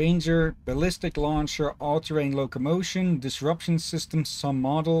 Ranger, Ballistic Launcher, All-Terrain Locomotion, Disruption Systems, some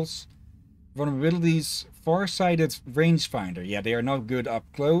models. Vulnerabilities, Far-Sighted Rangefinder. Yeah, they are not good up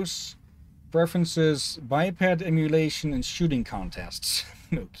close. Preferences, Biped Emulation, and Shooting Contests.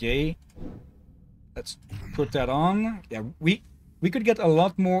 Okay. Let's put that on. Yeah, we could get a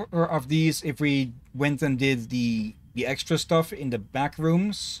lot more of these if we went and did the extra stuff in the back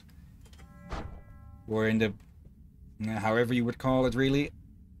rooms. Or in the... however you would call it, really.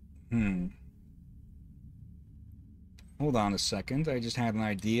 Hold on a second. I just had an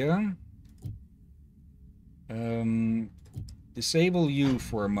idea. Disable you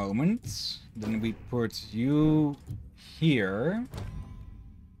for a moment. Then we put you here.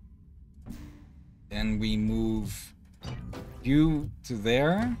 Then we move you to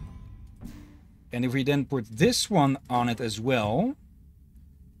there. And if we then put this one on it as well,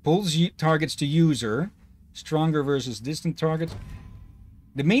 pulls targets to user, stronger versus distant target.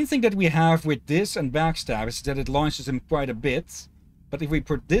 The main thing that we have with this and backstab is that it launches them quite a bit. But if we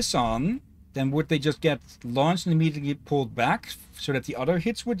put this on, then would they just get launched and immediately pulled back so that the other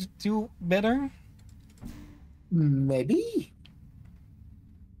hits would do better? Maybe.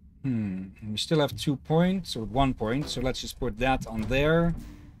 We still have 2 points, or 1 point, so let's just put that on there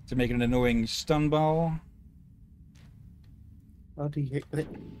to make it an annoying stun ball. I think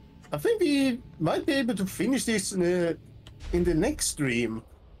we might be able to finish this in the next stream.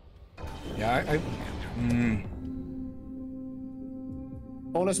 Yeah,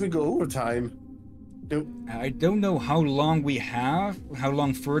 Unless we go overtime. I don't know how long we have, how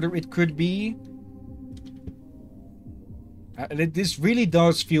long further it could be. This really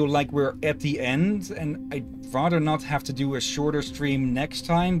does feel like we're at the end, and I'd rather not have to do a shorter stream next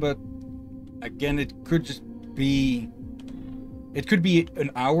time, but again, it could just be... It could be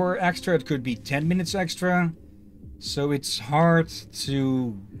an hour extra, it could be 10 minutes extra, so it's hard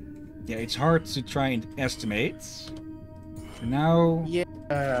to... Yeah, it's hard to try and estimate. For now... Yeah.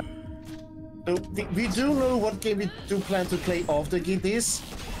 So we do know what game we do plan to play after this,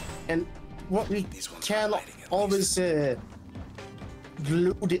 and what we can always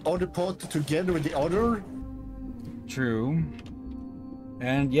glue the other part together with the other. True.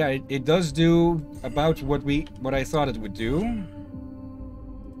 And yeah, it does do about what I thought it would do.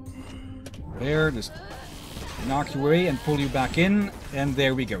 There, just knock you away and pull you back in, and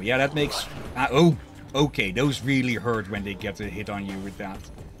there we go. Yeah, that makes... oh, okay, those really hurt when they get a hit on you with that.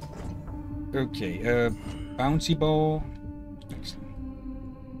 Okay, bouncy ball.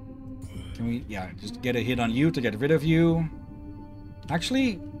 Can we... Yeah, just get a hit on you to get rid of you.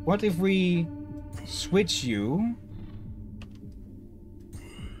 Actually, what if we switch you?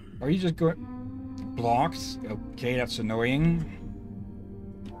 Are you just going... Blocked? Okay, that's annoying.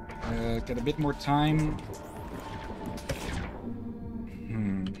 Get a bit more time.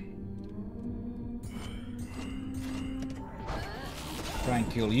 Try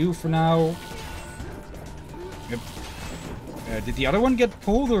and kill you for now. Yep. Did the other one get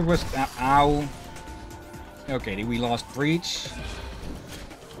pulled or was... ow. Okay, we lost breach.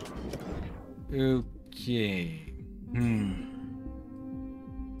 Okay.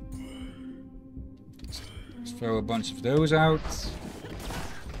 Let's throw a bunch of those out.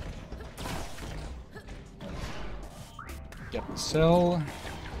 Get the cell.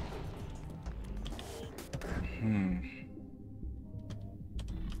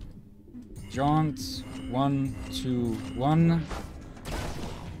 Jaunt. 1, 2, 1.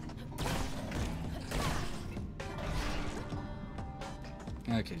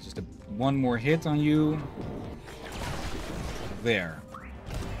 Okay, just one more hit on you. There.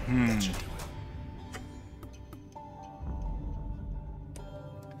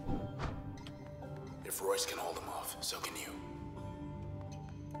 If Royce can hold him off, so can you.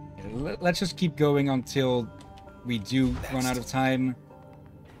 Yeah, let's just keep going until we do run out of time.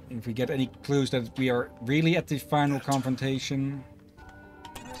 If we get any clues that we are really at the final confrontation.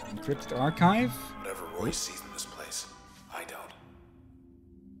 Encrypted archive. Whatever Royce sees in this place, I don't.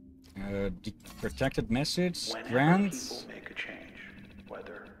 Protected message. Whenever Grant. people make a change,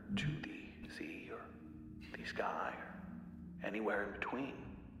 whether to the sea or the sky or anywhere in between,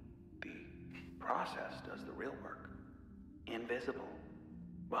 the process does the real work. Invisible.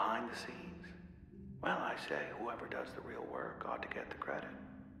 Behind the scenes. Well, I say whoever does the real work ought to get the credit.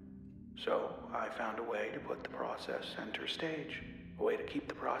 So I found a way to put the process center stage. A way to keep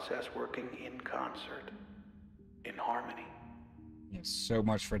the process working in concert. In harmony. Yes, so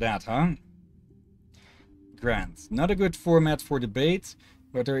much for that, huh? Grant. Not a good format for debate,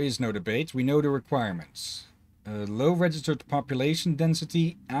 but there is no debate. We know the requirements. Low registered population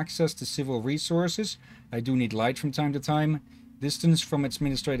density, access to civil resources. I do need light from time to time. Distance from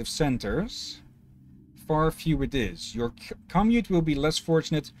administrative centers. Far few it is. Your commute will be less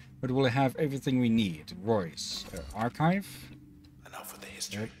fortunate, but will have everything we need. Royce. Archive. Enough with the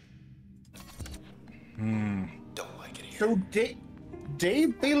history. Don't like it here. So they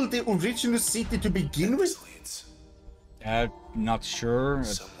built the original city to begin with? Not sure.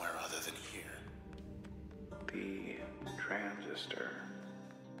 Somewhere other than here. The Transistor.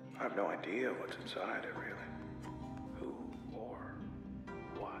 I have no idea what's inside it, really. Who or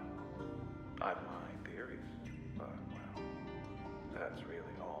what? I have my theories, but, well, that's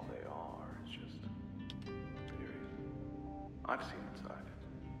really all they are. It's just theories. I've seen inside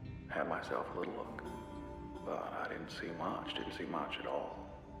it. Had myself a little look, but I didn't see much at all.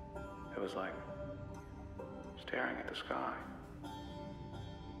 It was like staring at the sky.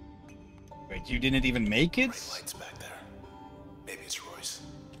 Wait, you didn't even make it? Bright lights back there. Maybe it's Royce.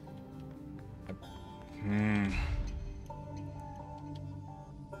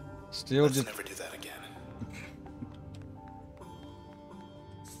 Still Let's just never do that again.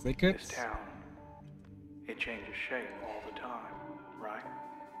 This thickets. town, it changes shape all the time, right?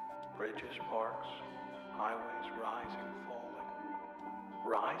 Bridges, parks, highways rising,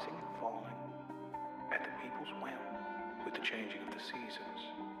 and falling at the people's whim with the changing of the seasons.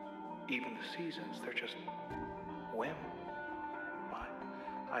 Even the seasons, they're just whim.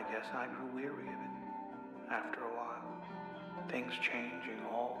 I guess I grew weary of it after a while. Things changing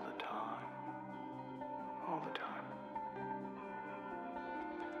all the time. All the time.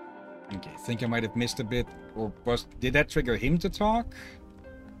 Okay, think I might have missed a bit, or did that trigger him to talk?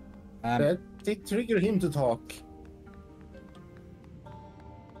 That did trigger him to talk.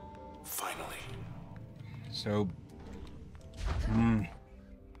 Finally. So,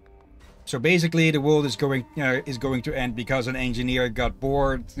 so basically, the world is going to end because an engineer got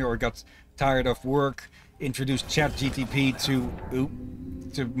bored or got tired of work, introduced ChatGTP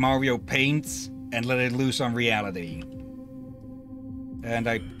to Mario Paint, and let it loose on reality. And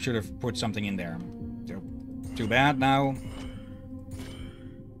I should have put something in there. So, too bad now.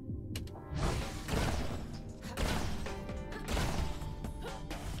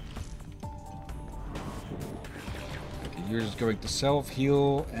 Okay, you're just going to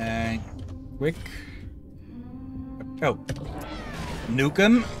self-heal and quick. Oh. Nuke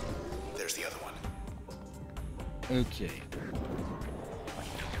him. There's the other one. Okay.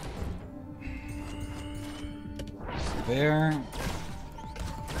 There.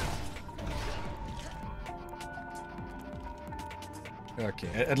 Okay,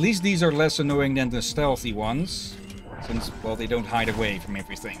 at least these are less annoying than the stealthy ones, since, well, they don't hide away from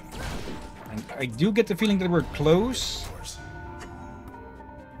everything. And I do get the feeling that we're close.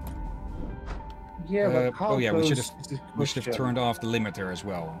 Yeah, but how oh yeah, we should close is the have question? turned off the limiter as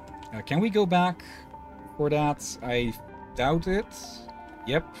well. Can we go back for that? I doubt it.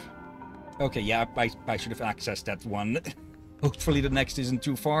 Yep. Okay, yeah, I should have accessed that one. Hopefully the next isn't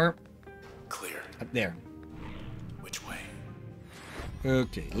too far. Clear. There. Which way?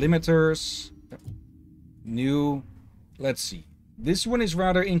 Okay, limiters. New. Let's see. This one is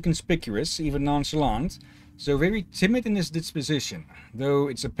rather inconspicuous, even nonchalant, so very timid in its disposition. Though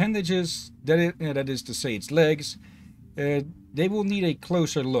its appendages, that is to say its legs, they will need a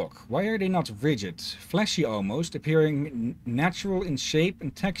closer look. Why are they not rigid, fleshy almost, appearing natural in shape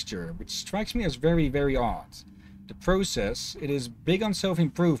and texture, which strikes me as very, very odd. The process, it is big on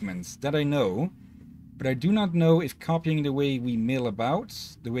self-improvement, that I know, but I do not know if copying the way we mill about,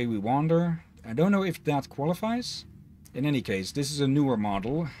 the way we wander, I don't know if that qualifies. In any case, this is a newer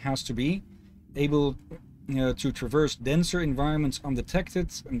model, has to be, able to traverse denser environments undetected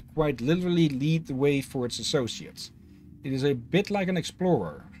and quite literally lead the way for its associates. It is a bit like an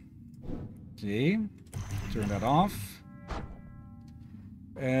explorer. Okay, turn that off.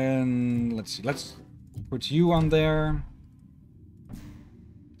 And let's see, let's put you on there.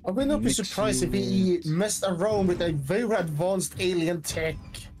 I would not be Mix surprised if he unit. messed around with a very advanced alien tech.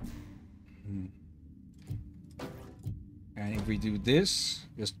 And if we do this,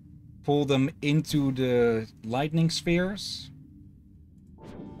 just pull them into the lightning spheres.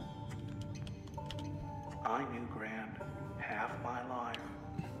 I knew Grant half my life.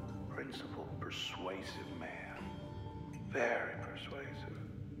 Principled, persuasive man. Very persuasive.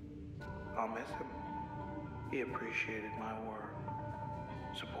 I'll miss him. He appreciated my work,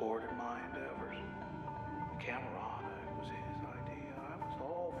 supported my endeavors. Camerata, it was his idea. I was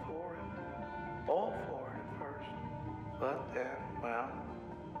all for it. All for it at first. But then, well,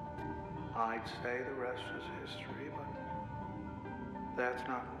 I'd say the rest is history, but that's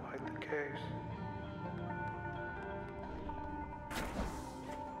not quite the case.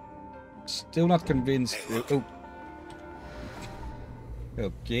 Still not convinced. Hey, look. Oh.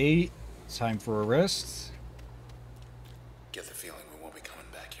 Okay. Time for a rest. Get the feeling we won't be coming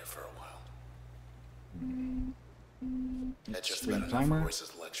back here for a while. Had just Stream about enough timer. of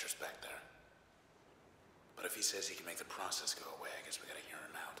Royce's lectures back there. But if he says he can make the process go away, I guess we gotta hear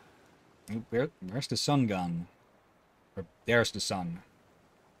him out. Where's the sun gone? Or, there's the sun.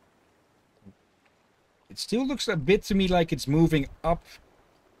 It still looks a bit to me like it's moving up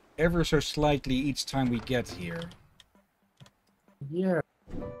ever so slightly each time we get here. Yeah.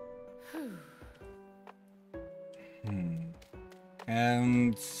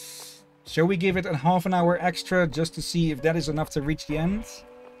 And shall we give it a half an hour extra just to see if that is enough to reach the end?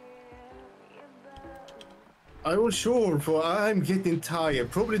 I'm not sure, for I'm getting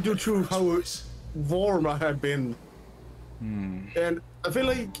tired. Probably due to how warm I have been. And I feel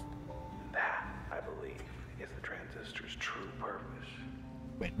like That, I believe, is the transistor's true purpose.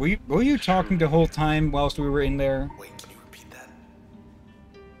 Wait, were you talking the whole time whilst we were in there? Wait, can you repeat that?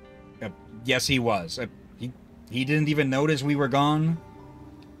 Yes, he was. He didn't even notice we were gone.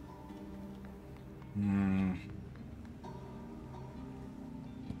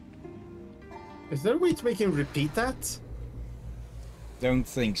 is there a way to make him repeat that? Don't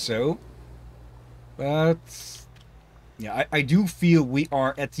think so. But yeah, I do feel we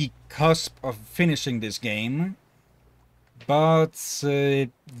are at the cusp of finishing this game. But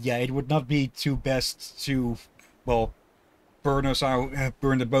yeah, it would not be too best to, well, burn us out,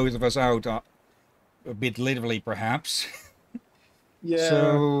 burn the both of us out a bit literally, perhaps. Yeah.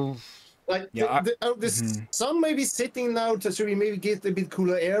 So Like, yeah, the sun may be sitting now so we maybe get a bit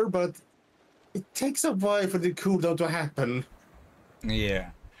cooler air, but it takes a while for the cool down to happen. yeah.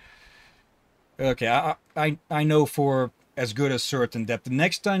 Okay, I know for as good as certain that the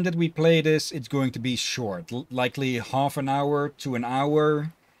next time that we play this, it's going to be short. Likely half an hour to an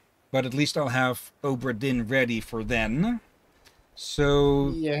hour. But at least I'll have Obra Dinn ready for then. So,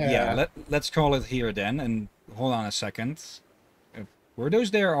 yeah, let's call it here then. And hold on a second. Were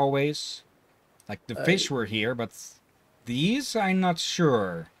those there always? Like, the fish were here, but these, I'm not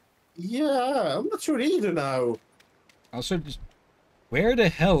sure. Yeah, I'm not sure either now. Also, just, where the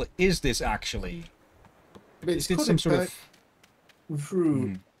hell is this actually? But Is it some sort of...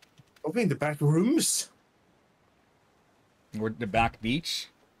 through over in the back rooms? Or the back beach?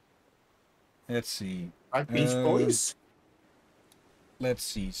 Let's see. Back Beach Boys? Let's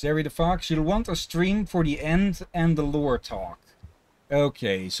see. Zeri the Fox, you'll want a stream for the end and the lore talk.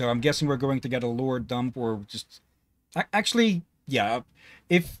 Okay, so I'm guessing we're going to get a lore dump or just... Actually, yeah.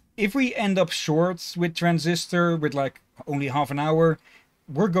 If we end up short with Transistor, with like only half an hour,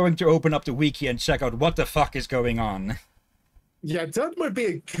 we're going to open up the wiki and check out what the fuck is going on. Yeah, that might be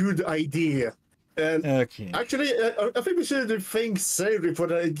a good idea. And Okay. actually, I think we should thank Sari for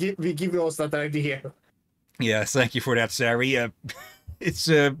giving us that idea. Yeah, thank you for that, Zeri. It's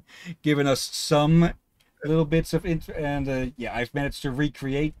given us some little bits of info, and yeah, I've managed to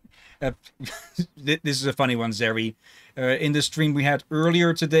recreate. This is a funny one, Zeri. In the stream we had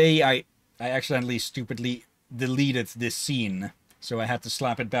earlier today, I accidentally stupidly deleted this scene, so I had to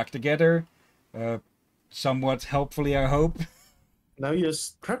slap it back together. Somewhat helpfully, I hope. Now you're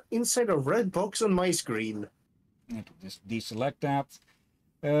trapped inside a red box on my screen. I can just deselect that.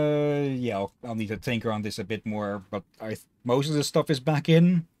 Yeah, I'll need to tinker on this a bit more, but most of the stuff is back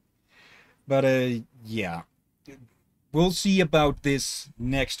in. But yeah, we'll see about this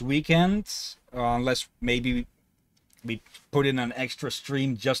next weekend, unless maybe we put in an extra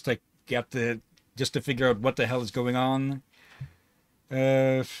stream just to figure out what the hell is going on.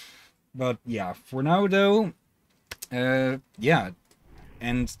 But yeah, for now though, yeah,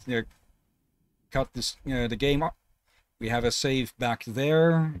 and cut this the game up. We have a save back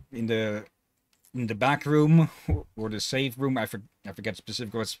there in the back room or the save room. I forget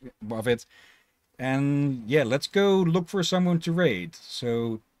specific what's of it. And yeah, let's go look for someone to raid.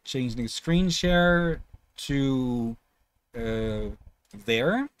 So changing the screen share to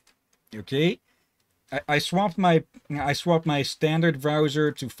there. Okay. I swapped my standard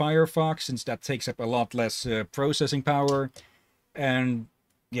browser to Firefox since that takes up a lot less processing power, and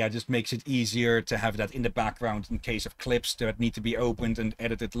yeah, it just makes it easier to have that in the background in case of clips that need to be opened and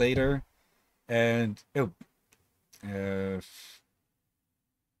edited later. And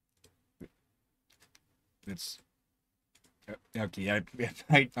it's okay.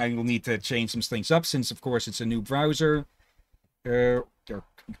 I will need to change some things up since, of course, it's a new browser, or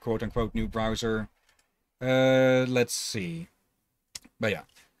quote unquote new browser. Let's see. But yeah.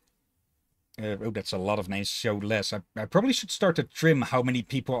 Oh, that's a lot of names. Show less. I probably should start to trim how many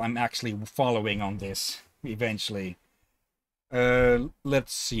people I'm actually following on this eventually.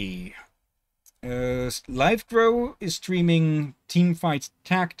 Let's see. LiveGrow is streaming Teamfight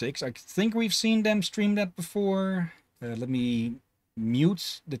Tactics. I think we've seen them stream that before. Let me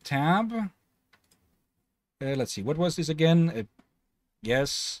mute the tab. Let's see. What was this again?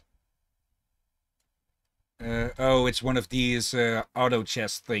 Yes. Oh, it's one of these auto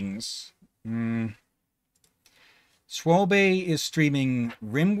chess things. Swalbe is streaming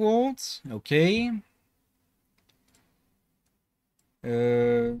Rimworld. Okay.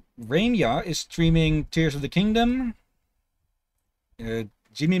 Raimya is streaming Tears of the Kingdom.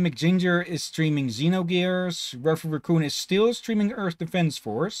 Jimmy McGinger is streaming Xenogears. Ruffy Raccoon is still streaming Earth Defense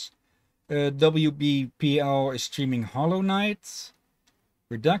Force. WBPL is streaming Hollow Knight.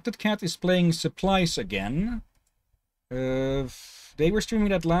 Redacted Cat is playing Supplies again. They were streaming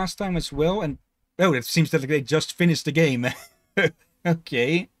that last time as well, and oh, it seems that they just finished the game.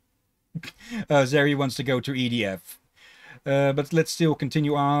 Okay. Zeri wants to go to EDF. But let's still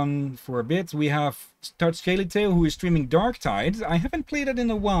continue on for a bit. We have Touch Scaly Tail, who is streaming Darktide. I haven't played it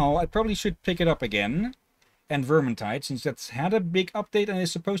in a while. I probably should pick it up again. And Vermintide, since that's had a big update and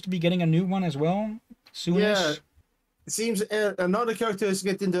is supposed to be getting a new one as well. Soonish. Yeah. It seems another character is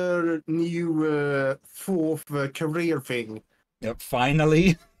getting the new fourth career thing. Yep,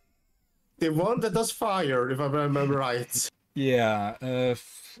 finally. The one that does fire, if I remember right. Yeah,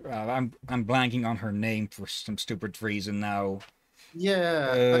 I'm blanking on her name for some stupid reason now.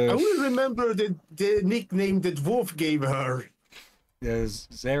 Yeah, I only remember the nickname that Wolf gave her.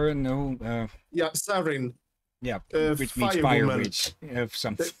 Zara, no. Yeah, Sarin. Yeah, which means Fire Witch.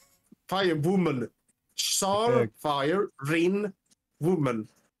 Something. Fire Woman. Sar, Fire, Rin, Woman.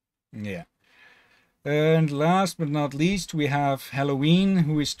 Yeah. And last but not least, we have Halloween,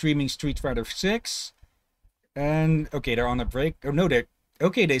 who is streaming Street Fighter 6. And okay, they're on a break. Oh no,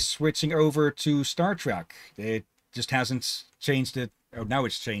 they're switching over to Star Trek. It just hasn't changed it. Oh, now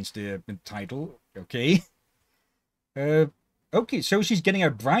it's changed the title. Okay. Okay, so she's getting a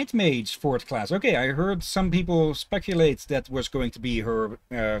Bright Mage 4th class. Okay, I heard some people speculate that was going to be her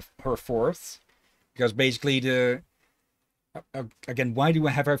her 4th, because basically the again, why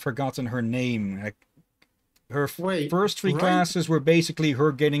have I forgotten her name? Her first 3 classes were basically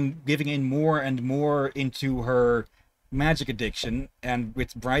her giving in more and more into her magic addiction, and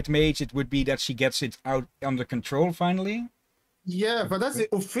with Bright Mage it would be that she gets it out under control finally. Yeah, but that's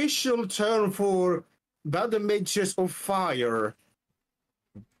the official term for battle mages of fire.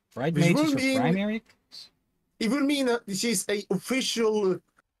 Bright Mage is her primary? It would mean that she's a official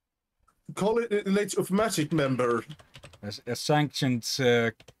College of Magic member. A sanctioned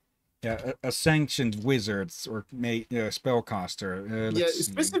a sanctioned wizard or spellcaster. Yeah,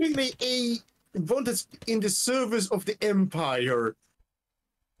 specifically one that's in the service of the Empire.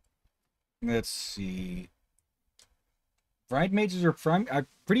 Let's see. Bright Mages are prime. I'm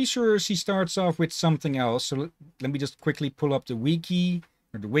pretty sure she starts off with something else. So let me just quickly pull up the wiki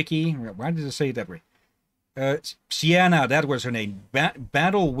or the wiki. Why did I say it that way? Sienna, that was her name.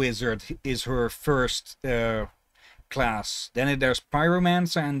 Battle Wizard is her first class. Then there's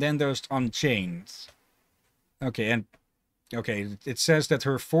Pyromancer, and then there's Unchained. Okay, and okay, it says that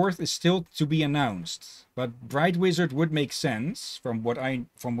her 4th is still to be announced, but Bright Wizard would make sense from what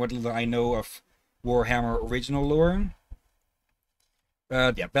little I know of Warhammer original lore.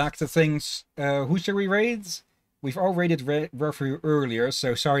 Yeah, back to things. Who shall we raid? We've all raided Ruffy earlier,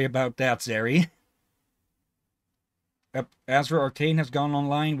 so sorry about that, Zeri. Azra Arcane has gone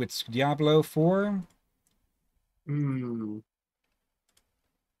online with Diablo 4.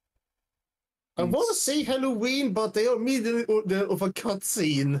 I want to say Halloween, but they are middle of a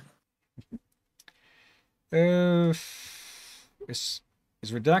cutscene. Is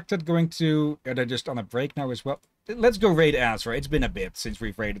Redacted going to... Are they just on a break now as well? Let's go raid Azra. It's been a bit since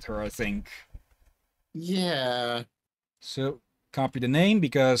we've raided her, I think. Yeah. So, copy the name,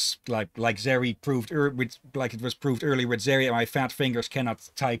 because, like Zeri proved... like it was proved earlier with Zeri, my fat fingers cannot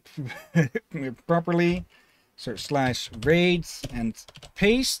type properly. So, /raid and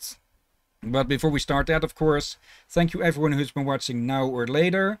paste. But before we start that, of course, thank you everyone who's been watching now or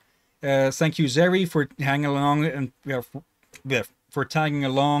later. Thank you, Zeri, for hanging along and for tagging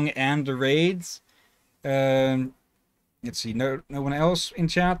along and the raids. Let's see, no one else in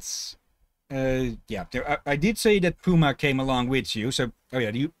chats. Yeah, I did say that Puma came along with you. So, oh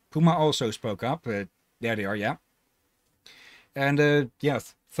yeah, Puma also spoke up. There they are, yeah. And yeah,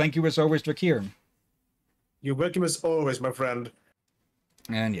 thank you as always, Drakir. You're welcome as always, my friend.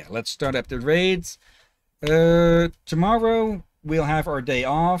 And yeah, let's start up the raids. Tomorrow we'll have our day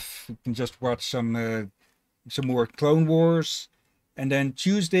off. We can just watch some more Clone Wars. And then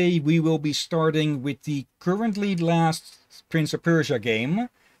Tuesday we will be starting with the currently last Prince of Persia game,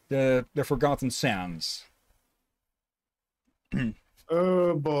 the Forgotten Sands.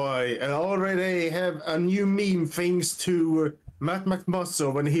 Oh boy, I already have a new meme thanks to Matt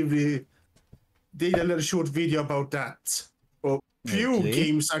McMuscle when he did a little short video about that. Or few Okay.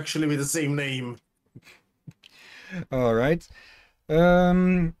 games actually with the same name. All right.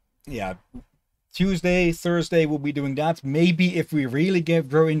 Yeah. Tuesday, Thursday we'll be doing that. Maybe if we really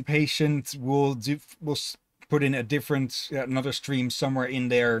grow impatient, we'll put in a different another stream somewhere in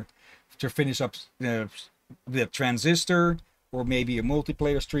there to finish up the Transistor, or maybe a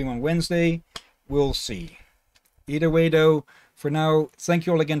multiplayer stream on Wednesday. We'll see. Either way though, for now, thank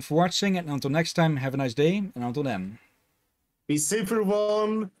you all again for watching, and until next time, have a nice day, and until then. Be safe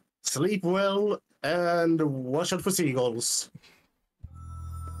everyone, sleep well, and watch out for seagulls.